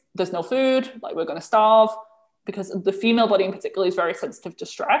thinks there's no food, like we're going to starve, because the female body in particular is very sensitive to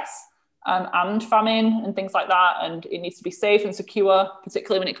stress and famine and things like that. And it needs to be safe and secure,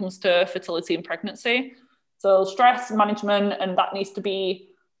 particularly when it comes to fertility and pregnancy. So stress management, and that needs to be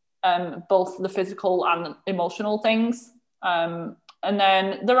both the physical and emotional things. And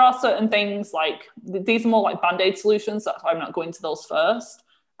then there are certain things like, these are more like band-aid solutions, that's why I'm not going to those first.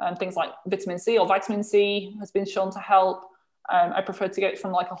 Things like vitamin C or vitamin C has been shown to help. I prefer to get it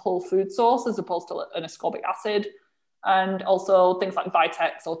from like a whole food source as opposed to an ascorbic acid. And also things like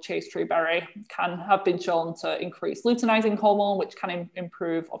Vitex or chaste tree berry can have been shown to increase luteinizing hormone, which can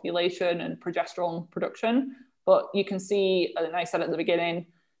improve ovulation and progesterone production. But you can see, and I said at the beginning,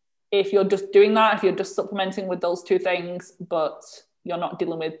 if you're just doing that, if you're just supplementing with those two things, but you're not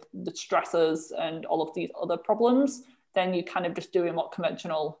dealing with the stressors and all of these other problems, then you're kind of just doing what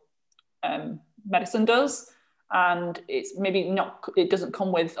conventional medicine does. And it's maybe not, it doesn't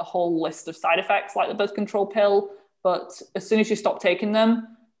come with a whole list of side effects like the birth control pill, but as soon as you stop taking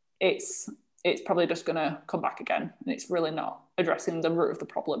them, it's probably just going to come back again. And it's really not addressing the root of the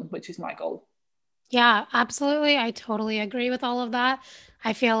problem, which is my goal. Yeah, absolutely. I totally agree with all of that.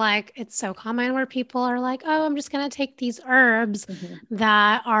 I feel like it's so common where people are like, oh, I'm just going to take these herbs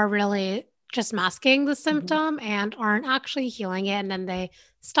that are really just masking the symptom and aren't actually healing it. And then they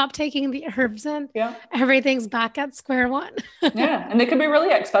stop taking the herbs and everything's back at square one. Yeah, and they can be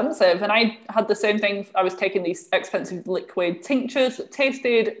really expensive. And I had the same thing. I was taking these expensive liquid tinctures that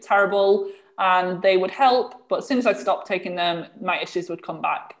tasted terrible and they would help. But as soon as I stopped taking them, my issues would come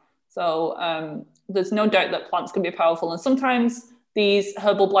back. So there's no doubt that plants can be powerful. And sometimes these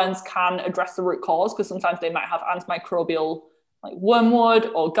herbal blends can address the root cause, because sometimes they might have antimicrobial like wormwood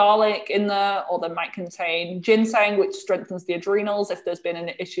or garlic in there, or they might contain ginseng, which strengthens the adrenals if there's been an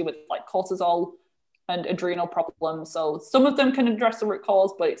issue with like cortisol and adrenal problems. So some of them can address the root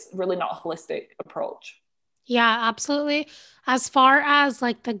cause, but it's really not a holistic approach. Yeah, absolutely. As far as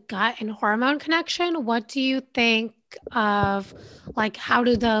like the gut and hormone connection, what do you think of like how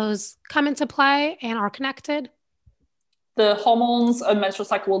do those come into play and are connected? The hormones and menstrual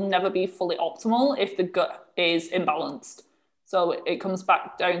cycle will never be fully optimal if the gut is imbalanced. So it comes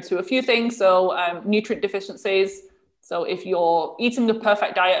back down to a few things. So nutrient deficiencies. So if you're eating the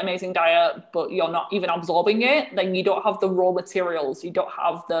perfect diet, amazing diet, but you're not even absorbing it, then you don't have the raw materials. You don't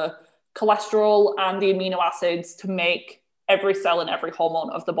have the cholesterol and the amino acids to make every cell and every hormone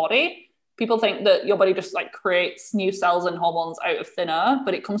of the body. People think that your body just like creates new cells and hormones out of thin air,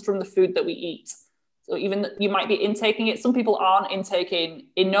 but it comes from the food that we eat. So even you might be intaking it, some people aren't intaking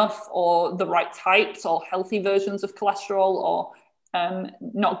enough or the right types or healthy versions of cholesterol or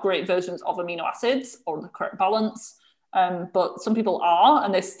not great versions of amino acids or the correct balance. But some people are,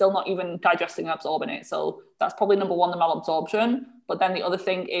 and they're still not even digesting and absorbing it. So that's probably number one, the malabsorption. But then the other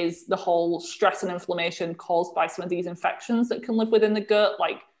thing is the whole stress and inflammation caused by some of these infections that can live within the gut,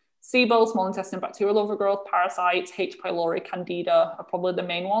 like SIBO, small intestinal bacterial overgrowth, parasites, H. pylori, candida are probably the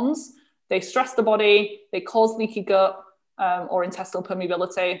main ones. They stress the body, they cause leaky gut or intestinal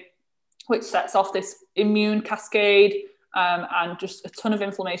permeability, which sets off this immune cascade and just a ton of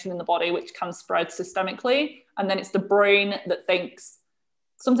inflammation in the body, which can spread systemically. And then it's the brain that thinks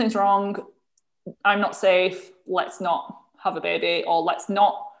something's wrong, I'm not safe, let's not have a baby, or let's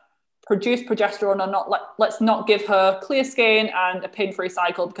not produce progesterone, or let's not give her clear skin and a pain-free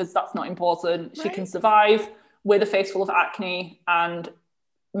cycle because that's not important. Right. She can survive with a face full of acne and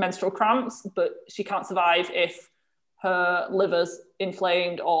menstrual cramps, but she can't survive if her liver's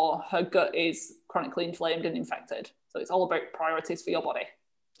inflamed or her gut is chronically inflamed and infected. So it's all about priorities for your body.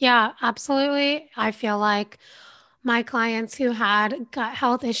 Yeah, absolutely. I feel like my clients who had gut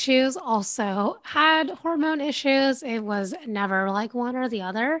health issues also had hormone issues. It was never like one or the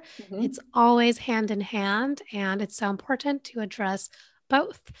other. Mm-hmm. It's always hand in hand, and it's so important to address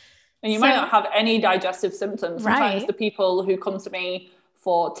both. And you might not have any digestive symptoms. Sometimes the people who come to me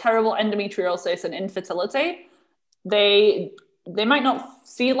for terrible endometriosis and infertility, they might not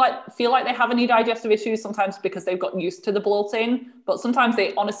feel like they have any digestive issues sometimes because they've got used to the bloating, but sometimes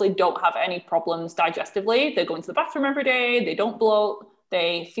they honestly don't have any problems digestively. They go into the bathroom every day, they don't bloat,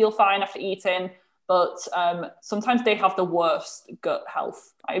 they feel fine after eating, but sometimes they have the worst gut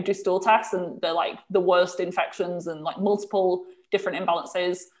health. I do stool tests and they're like the worst infections and like multiple different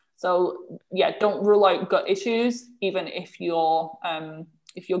imbalances. So yeah, don't rule out gut issues, even if your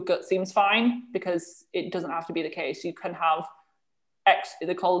gut seems fine, because it doesn't have to be the case. You can have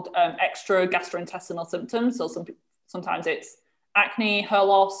they're called extra gastrointestinal symptoms. So sometimes it's acne, hair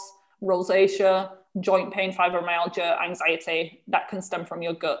loss, rosacea, joint pain, fibromyalgia, anxiety that can stem from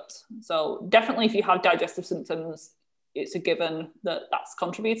your gut. So definitely if you have digestive symptoms, it's a given that that's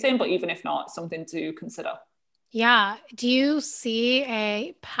contributing, but even if not, it's something to consider. Yeah. Do you see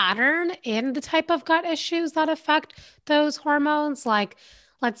a pattern in the type of gut issues that affect those hormones? Like,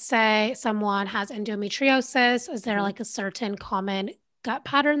 let's say someone has endometriosis. Is there like a certain common gut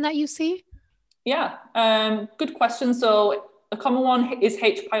pattern that you see? Yeah, good question. So a common one is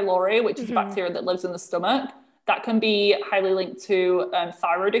H. pylori, which is a bacteria that lives in the stomach. That can be highly linked to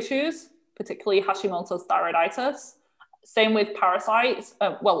thyroid issues, particularly Hashimoto's thyroiditis. Same with parasites.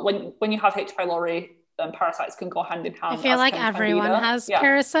 Well, when you have H. pylori, parasites can go hand in hand. I feel like everyone has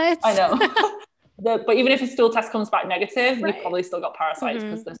parasites. I know. But even if a stool test comes back negative, you've probably still got parasites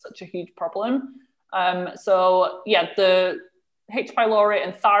because they're such a huge problem. So yeah, the H. pylori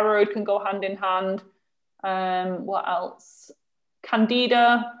and thyroid can go hand in hand. What else?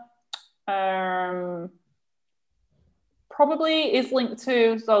 Candida probably is linked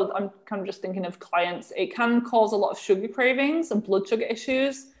to, so I'm kind of just thinking of clients, it can cause a lot of sugar cravings and blood sugar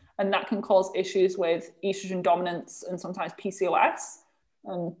issues, and that can cause issues with estrogen dominance and sometimes PCOS.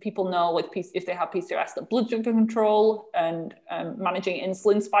 And people know if they have PCOS that blood sugar control and managing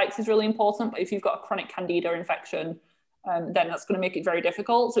insulin spikes is really important. But if you've got a chronic candida infection, then that's going to make it very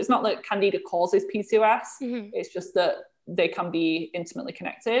difficult. So it's not that candida causes PCOS. It's just that they can be intimately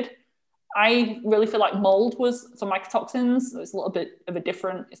connected. I really feel like mold so mycotoxins, it's a little bit of a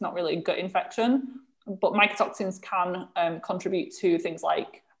different, it's not really a gut infection, but mycotoxins can contribute to things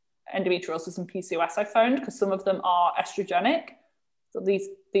like endometriosis and PCOS, I found, because some of them are estrogenic. So these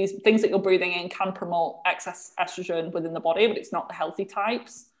things that you're breathing in can promote excess estrogen within the body, but it's not the healthy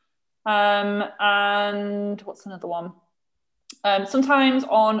types. And what's another one? Sometimes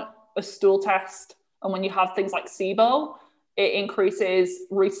on a stool test, and when you have things like SIBO, it increases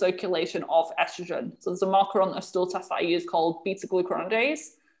recirculation of estrogen. So there's a marker on a stool test that I use called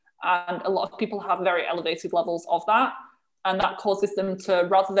beta-glucuronidase, And a lot of people have very elevated levels of that. And that causes them to,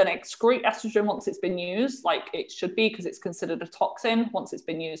 rather than excrete estrogen once it's been used, like it should be, because it's considered a toxin once it's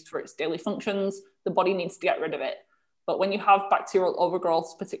been used for its daily functions, the body needs to get rid of it. But when you have bacterial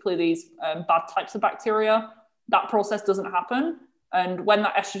overgrowth, particularly these bad types of bacteria, that process doesn't happen. And when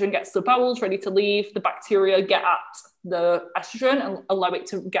that estrogen gets to the bowels, ready to leave, the bacteria get at the estrogen and allow it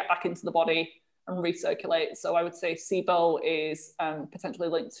to get back into the body and recirculate. So I would say SIBO is potentially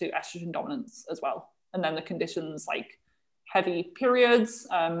linked to estrogen dominance as well. And then the conditions like heavy periods.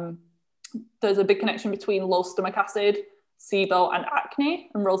 There's a big connection between low stomach acid, SIBO, and acne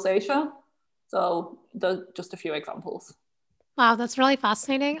and rosacea. So they're just a few examples. Wow, that's really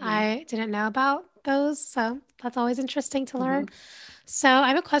fascinating. I didn't know about those, so that's always interesting to learn. So I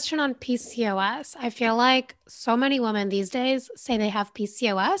have a question on PCOS. I feel like so many women these days say they have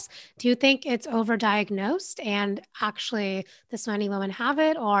PCOS. Do you think it's overdiagnosed and actually this many women have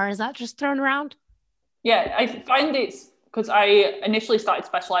it, or is that just thrown around? Yeah, I find it's because I initially started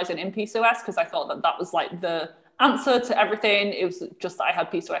specializing in PCOS because I thought that that was like the answer to everything. It was just that I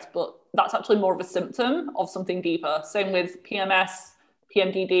had PCOS, but that's actually more of a symptom of something deeper. Same with PMS,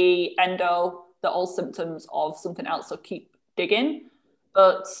 PMDD, endo, they're all symptoms of something else. So keep digging.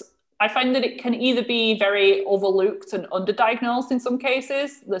 But I find that it can either be very overlooked and underdiagnosed in some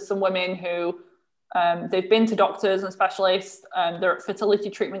cases. There's some women who they've been to doctors and specialists, they're at fertility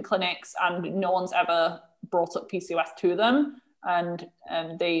treatment clinics, and no one's ever brought up PCOS to them. And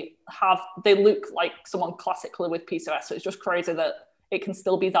they look like someone classically with PCOS. So it's just crazy that it can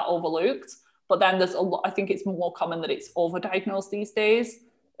still be that overlooked. But then there's a lot, I think it's more common that it's overdiagnosed these days,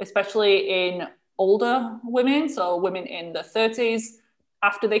 especially in older women. So women in their 30s,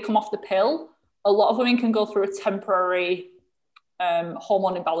 after they come off the pill, a lot of women can go through a temporary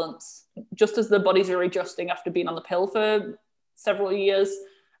hormone imbalance. Just as the bodies are adjusting after being on the pill for several years,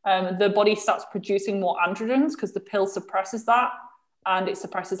 the body starts producing more androgens because the pill suppresses that, and it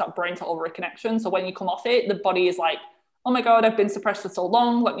suppresses that brain to ovary connection. So when you come off it, the body is like, oh my God, I've been suppressed for so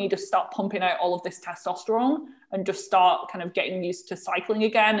long. Let me just start pumping out all of this testosterone and just start kind of getting used to cycling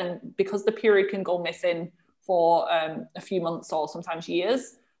again. And because the period can go missing for a few months or sometimes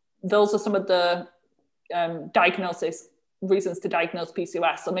years, those are some of the reasons to diagnose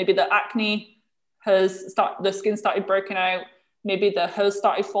PCOS. So maybe the acne the skin started breaking out, maybe the hairs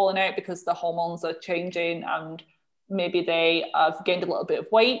started falling out because the hormones are changing, and maybe they have gained a little bit of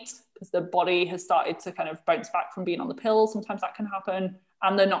weight because the body has started to kind of bounce back from being on the pill. Sometimes that can happen,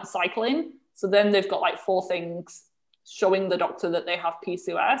 and they're not cycling. So then they've got like 4 things showing the doctor that they have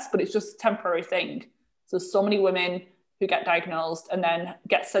PCOS, but it's just a temporary thing. So many women who get diagnosed and then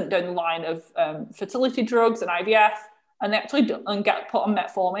get sent down the line of fertility drugs and IVF, and they actually and get put on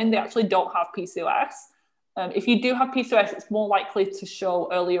metformin, they actually don't have PCOS. If you do have PCOS, it's more likely to show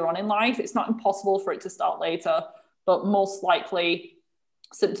earlier on in life. It's not impossible for it to start later, but most likely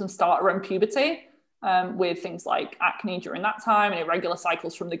symptoms start around puberty, with things like acne during that time and irregular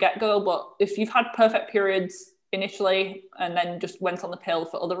cycles from the get-go. But if you've had perfect periods initially and then just went on the pill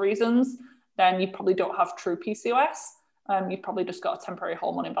for other reasons, then you probably don't have true PCOS. You've probably just got a temporary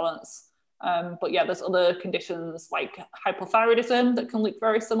hormone imbalance. But yeah, there's other conditions like hypothyroidism that can look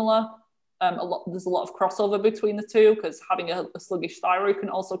very similar. There's a lot of crossover between the two, because having a sluggish thyroid can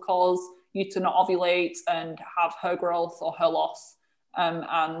also cause you to not ovulate and have hair growth or hair loss,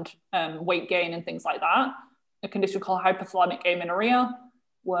 and weight gain and things like that. A condition called hypothalamic amenorrhea,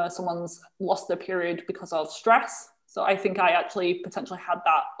 where someone's lost their period because of stress. So I think I actually potentially had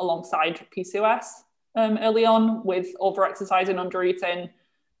that alongside PCOS early on, with overexercising, undereating.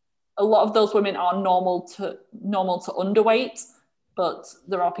 A lot of those women are normal to underweight, but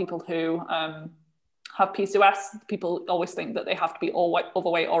there are people who have PCOS. People always think that they have to be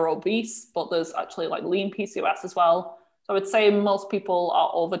overweight or obese, but there's actually like lean PCOS as well. So I would say most people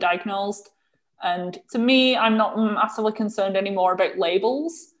are overdiagnosed. And to me, I'm not massively concerned anymore about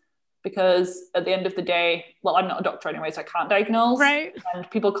labels, because at the end of the day, well, I'm not a doctor anyway, so I can't diagnose. Right. And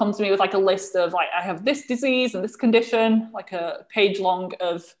people come to me with like a list of like, I have this disease and this condition, like a page long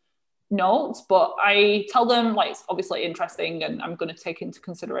of notes, but I tell them like, it's obviously interesting and I'm going to take into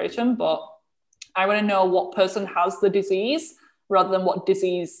consideration, but I want to know what person has the disease rather than what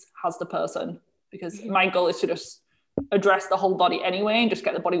disease has the person, because my goal is to just address the whole body anyway and just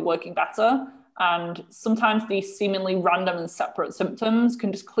get the body working better. And sometimes these seemingly random and separate symptoms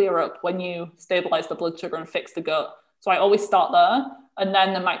can just clear up when you stabilize the blood sugar and fix the gut. So I always start there, and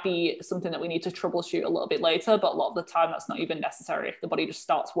then there might be something that we need to troubleshoot a little bit later, but a lot of the time that's not even necessary. The body just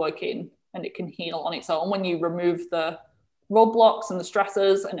starts working and it can heal on its own when you remove the roadblocks and the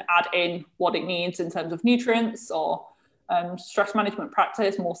stressors and add in what it needs in terms of nutrients or stress management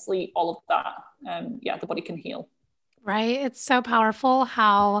practice, more sleep, all of that, yeah, the body can heal. Right? It's so powerful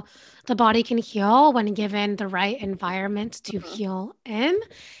how the body can heal when given the right environment to heal in.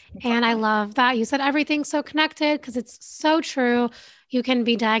 And I Exactly. love that you said everything's so connected because it's so true. You can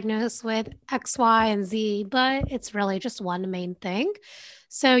be diagnosed with X, Y, and Z, but it's really just one main thing.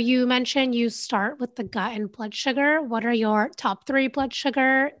 So you mentioned you start with the gut and blood sugar. What are your top three blood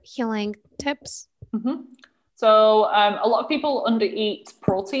sugar healing tips? Mm-hmm. So a lot of people undereat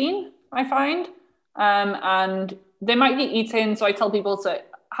protein, I find, and they might be eating. So I tell people to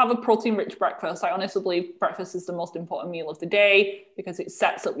have a protein-rich breakfast. I honestly believe breakfast is the most important meal of the day because it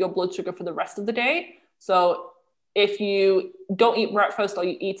sets up your blood sugar for the rest of the day. So if you don't eat breakfast or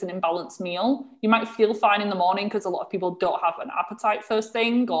you eat an imbalanced meal, you might feel fine in the morning because a lot of people don't have an appetite first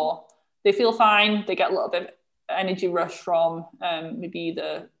thing, or they feel fine. They get a little bit of energy rush from maybe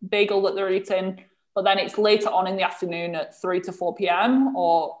the bagel that they're eating, but then it's later on in the afternoon at 3 to 4 p.m.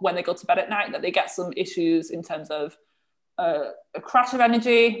 or when they go to bed at night that they get some issues in terms of a crash of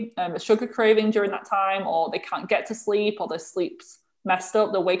energy, a sugar craving during that time, or they can't get to sleep, or their sleep's messed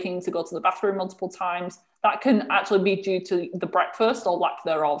up, they're waking to go to the bathroom multiple times. That can actually be due to the breakfast or lack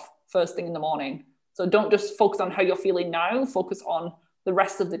thereof first thing in the morning. So don't just focus on how you're feeling now, focus on the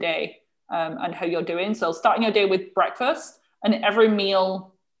rest of the day and how you're doing. So starting your day with breakfast, and every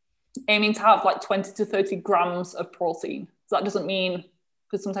meal aiming to have like 20 to 30 grams of protein. So that doesn't mean,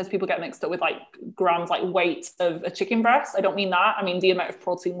 because sometimes people get mixed up with like grams, like weight of a chicken breast. I don't mean that. I mean the amount of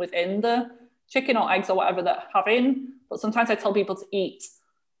protein within the chicken or eggs or whatever they're having. But sometimes I tell people to eat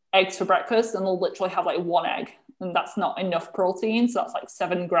eggs for breakfast and they'll literally have like one egg, and that's not enough protein. So that's like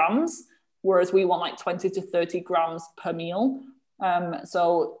 7 grams, whereas we want like 20 to 30 grams per meal.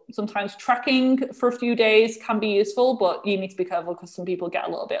 So sometimes tracking for a few days can be useful, but you need to be careful because some people get a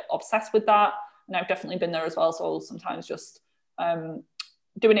little bit obsessed with that. And I've definitely been there as well. So sometimes just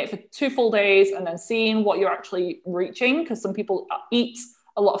doing it for 2 full days and then seeing what you're actually reaching, because some people eat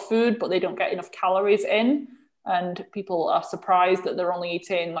a lot of food, but they don't get enough calories in. And people are surprised that they're only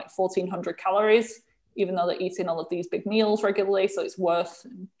eating like 1,400 calories, even though they're eating all of these big meals regularly. So it's worth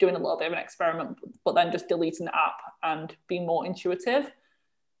doing a little bit of an experiment, but then just deleting the app and being more intuitive.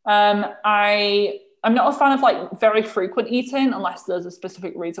 I'm not a fan of like very frequent eating unless there's a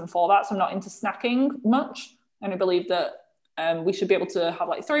specific reason for that. So I'm not into snacking much. And I believe that we should be able to have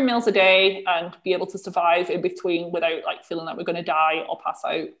like 3 meals a day and be able to survive in between without like feeling that we're going to die or pass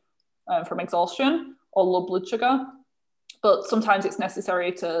out from exhaustion or low blood sugar. But sometimes it's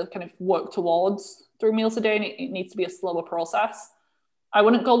necessary to kind of work towards 3 meals a day, and it needs to be a slower process. I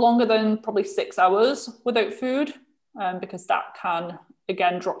wouldn't go longer than probably 6 hours without food, because that can,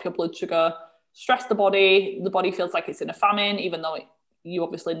 again, drop your blood sugar, stress the body. The body feels like it's in a famine, even though you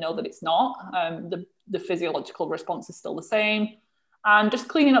obviously know that it's not. The physiological response is still the same. And just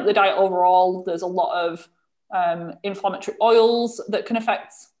cleaning up the diet overall, there's a lot of inflammatory oils that can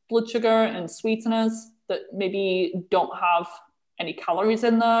affect blood sugar and sweeteners that maybe don't have any calories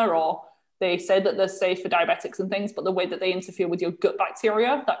in there, or they say that they're safe for diabetics and things, but the way that they interfere with your gut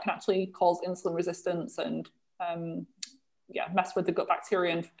bacteria, that can actually cause insulin resistance and mess with the gut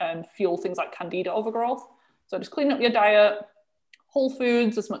bacteria and fuel things like candida overgrowth. So just clean up your diet, whole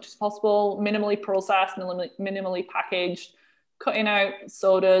foods as much as possible, minimally processed, minimally packaged, cutting out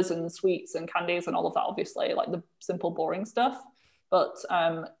sodas and sweets and candies and all of that, obviously, like the simple, boring stuff. But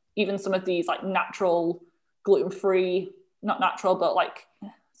even some of these like natural, gluten-free, not natural, but like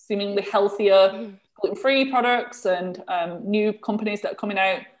seemingly healthier gluten-free products and new companies that are coming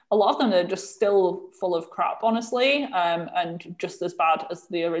out, a lot of them are just still full of crap, honestly, and just as bad as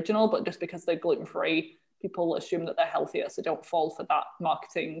the original, but just because they're gluten-free, people assume that they're healthier, so don't fall for that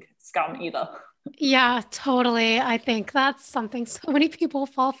marketing scam either. Yeah, totally. I think that's something so many people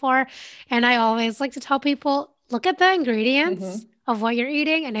fall for. And I always like to tell people look at the ingredients of what you're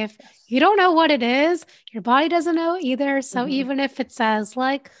eating. And if you don't know what it is, your body doesn't know either. So even if it says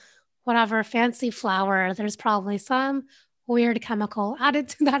like whatever fancy flour, there's probably some weird chemical added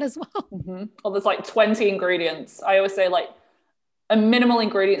to that as well. Or there's like 20 ingredients. I always say like a minimal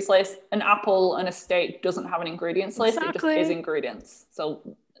ingredients list, an apple and a steak doesn't have an ingredients list. Exactly. It just is ingredients. So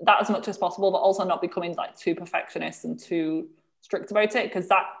that as much as possible, but also not becoming like too perfectionist and too strict about it, because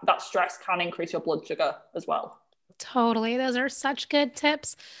that stress can increase your blood sugar as well. Totally. Those are such good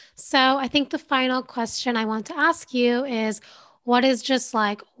tips. So I think the final question I want to ask you is what is just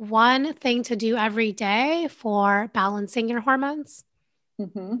like one thing to do every day for balancing your hormones?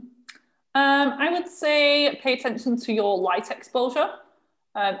 I would say pay attention to your light exposure.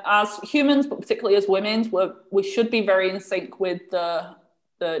 As humans, but particularly as women, we should be very in sync with the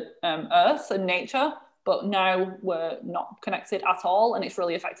earth and nature. but now we're not connected at all, and it's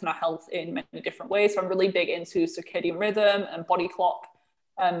really affecting our health in many different ways. So I'm really big into circadian rhythm and body clock,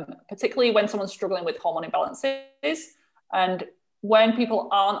 particularly when someone's struggling with hormone imbalances. And when people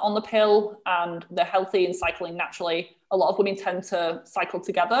aren't on the pill and they're healthy and cycling naturally, a lot of women tend to cycle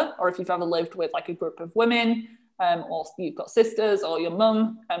together. Or if you've ever lived with like a group of women, or you've got sisters or your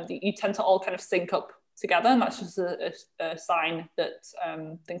mum, you tend to all kind of sync up together. And that's just a sign that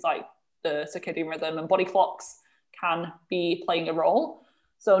things like the circadian rhythm and body clocks can be playing a role.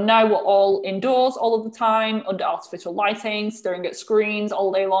 So now we're all indoors all of the time, under artificial lighting, staring at screens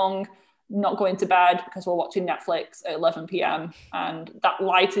all day long, not going to bed because we're watching Netflix at 11 p.m. And that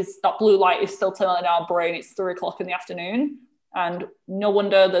blue light is still telling our brain it's 3 o'clock in the afternoon. And no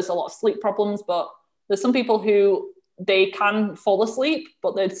wonder there's a lot of sleep problems, but there's some people who they can fall asleep,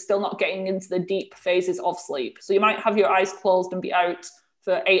 but they're still not getting into the deep phases of sleep. So you might have your eyes closed and be out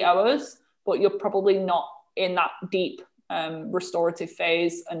for 8 hours, but you're probably not in that deep restorative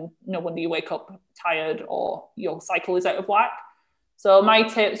phase, and no wonder you wake up tired or your cycle is out of whack. So my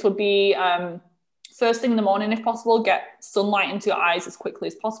tips would be first thing in the morning, if possible, get sunlight into your eyes as quickly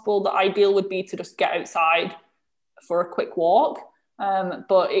as possible. The ideal would be to just get outside for a quick walk,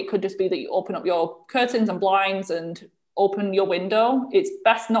 but it could just be that you open up your curtains and blinds and open your window. It's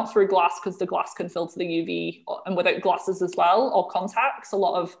best not through glass because the glass can filter the UV, and without glasses as well, or contacts. A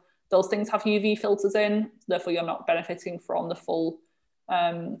lot of those things have UV filters in, therefore you're not benefiting from the full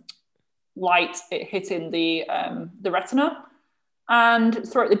light hitting the retina. And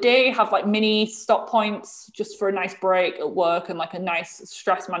throughout the day, have like mini stop points just for a nice break at work and like a nice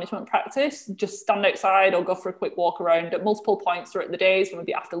stress management practice. Just stand outside or go for a quick walk around at multiple points throughout the days,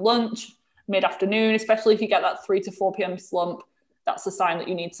 maybe after lunch, mid-afternoon, especially if you get that 3 to 4 p.m. slump. That's a sign that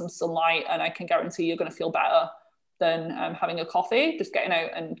you need some sunlight, and I can guarantee you're going to feel better than having a coffee. Just getting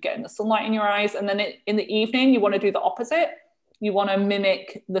out and getting the sunlight in your eyes. And then in the evening, you want to do the opposite. You want to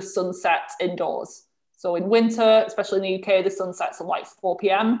mimic the sunset indoors. So in winter, especially in the UK, the sun sets at like 4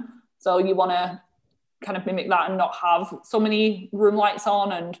 p.m. So you want to kind of mimic that and not have so many room lights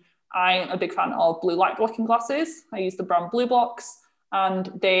on. And I'm a big fan of blue light blocking glasses. I use the brand BlueBox,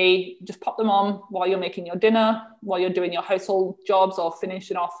 and they just pop them on while you're making your dinner, while you're doing your household jobs or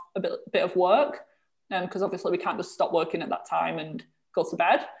finishing off a bit of work. Because obviously we can't just stop working at that time and go to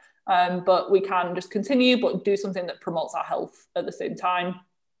bed. But we can just continue, but do something that promotes our health at the same time.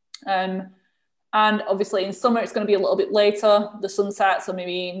 And obviously in summer, it's going to be a little bit later, the sunset, so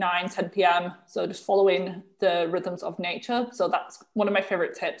maybe 9, 10 p.m. So just following the rhythms of nature. So that's one of my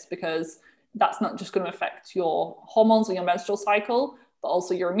favorite tips, because that's not just going to affect your hormones and your menstrual cycle, but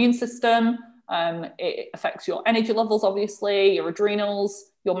also your immune system. It affects your energy levels, obviously, your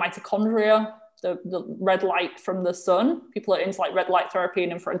adrenals, your mitochondria, the red light from the sun. People are into like red light therapy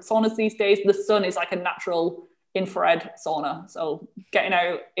and infrared saunas these days. The sun is like a natural infrared sauna. So getting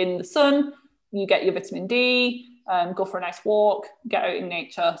out in the sun, you get your vitamin D, go for a nice walk, get out in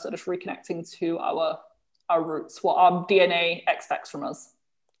nature. So just reconnecting to our roots, what our DNA expects from us.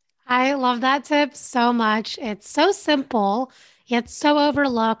 I love that tip so much. It's so simple, yet so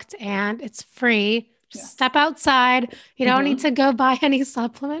overlooked, and it's free. Just step outside. You don't need to go buy any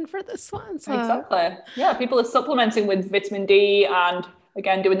supplement for this one. So. Exactly. Yeah, people are supplementing with vitamin D and,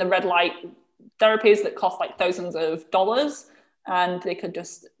 again, doing the red light therapies that cost like thousands of dollars. And they could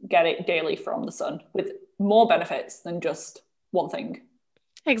just get it daily from the sun with more benefits than just one thing.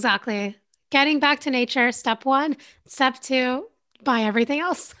 Exactly. Getting back to nature, step 1. Step 2, buy everything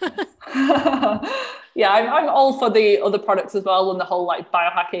else. Yeah, I'm all for the other products as well, and the whole like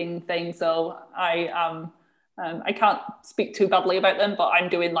biohacking thing. So I can't speak too badly about them, but I'm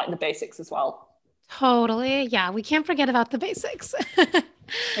doing like the basics as well. Totally. Yeah, we can't forget about the basics.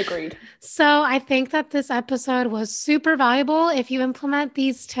 Agreed. So I think that this episode was super valuable. If you implement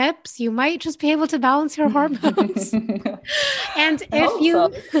these tips, you might just be able to balance your hormones. And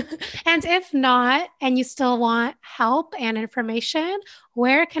if not, and you still want help and information,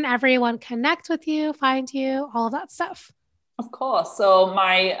 where can everyone connect with you, find you, all of that stuff? Of course. So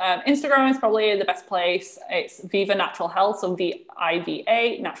my Instagram is probably the best place. It's Viva Natural Health, so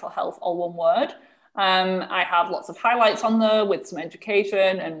VIVA, Natural Health, all one word. I have lots of highlights on there with some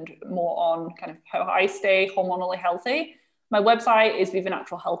education and more on kind of how I stay hormonally healthy. My website is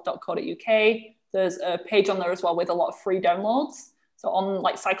vivanaturalhealth.co.uk. There's a page on there as well with a lot of free downloads. So on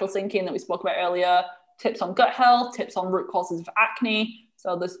like cycle syncing that we spoke about earlier, tips on gut health, tips on root causes of acne.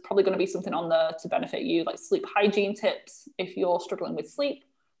 So there's probably going to be something on there to benefit you, like sleep hygiene tips if you're struggling with sleep.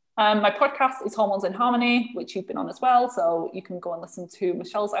 My podcast is Hormones in Harmony, which you've been on as well. So you can go and listen to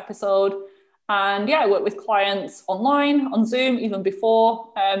Michelle's episode. And yeah, I work with clients online, on Zoom, even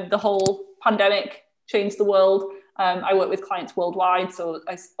before the whole pandemic change the world. I work with clients worldwide, so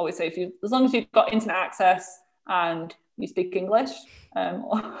I always say, as long as you've got internet access and you speak English, and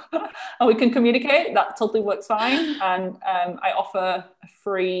we can communicate, that totally works fine. And I offer a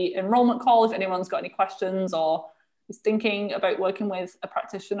free enrollment call if anyone's got any questions or is thinking about working with a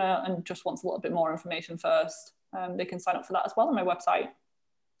practitioner and just wants a little bit more information first. They can sign up for that as well on my website.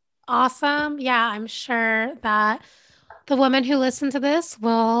 Awesome. Yeah, I'm sure that the women who listen to this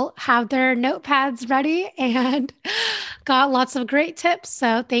will have their notepads ready and got lots of great tips.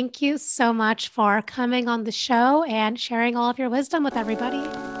 So thank you so much for coming on the show and sharing all of your wisdom with everybody.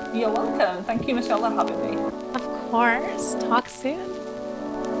 You're welcome. Thank you, Michelle, for having me. Of course. Talk soon.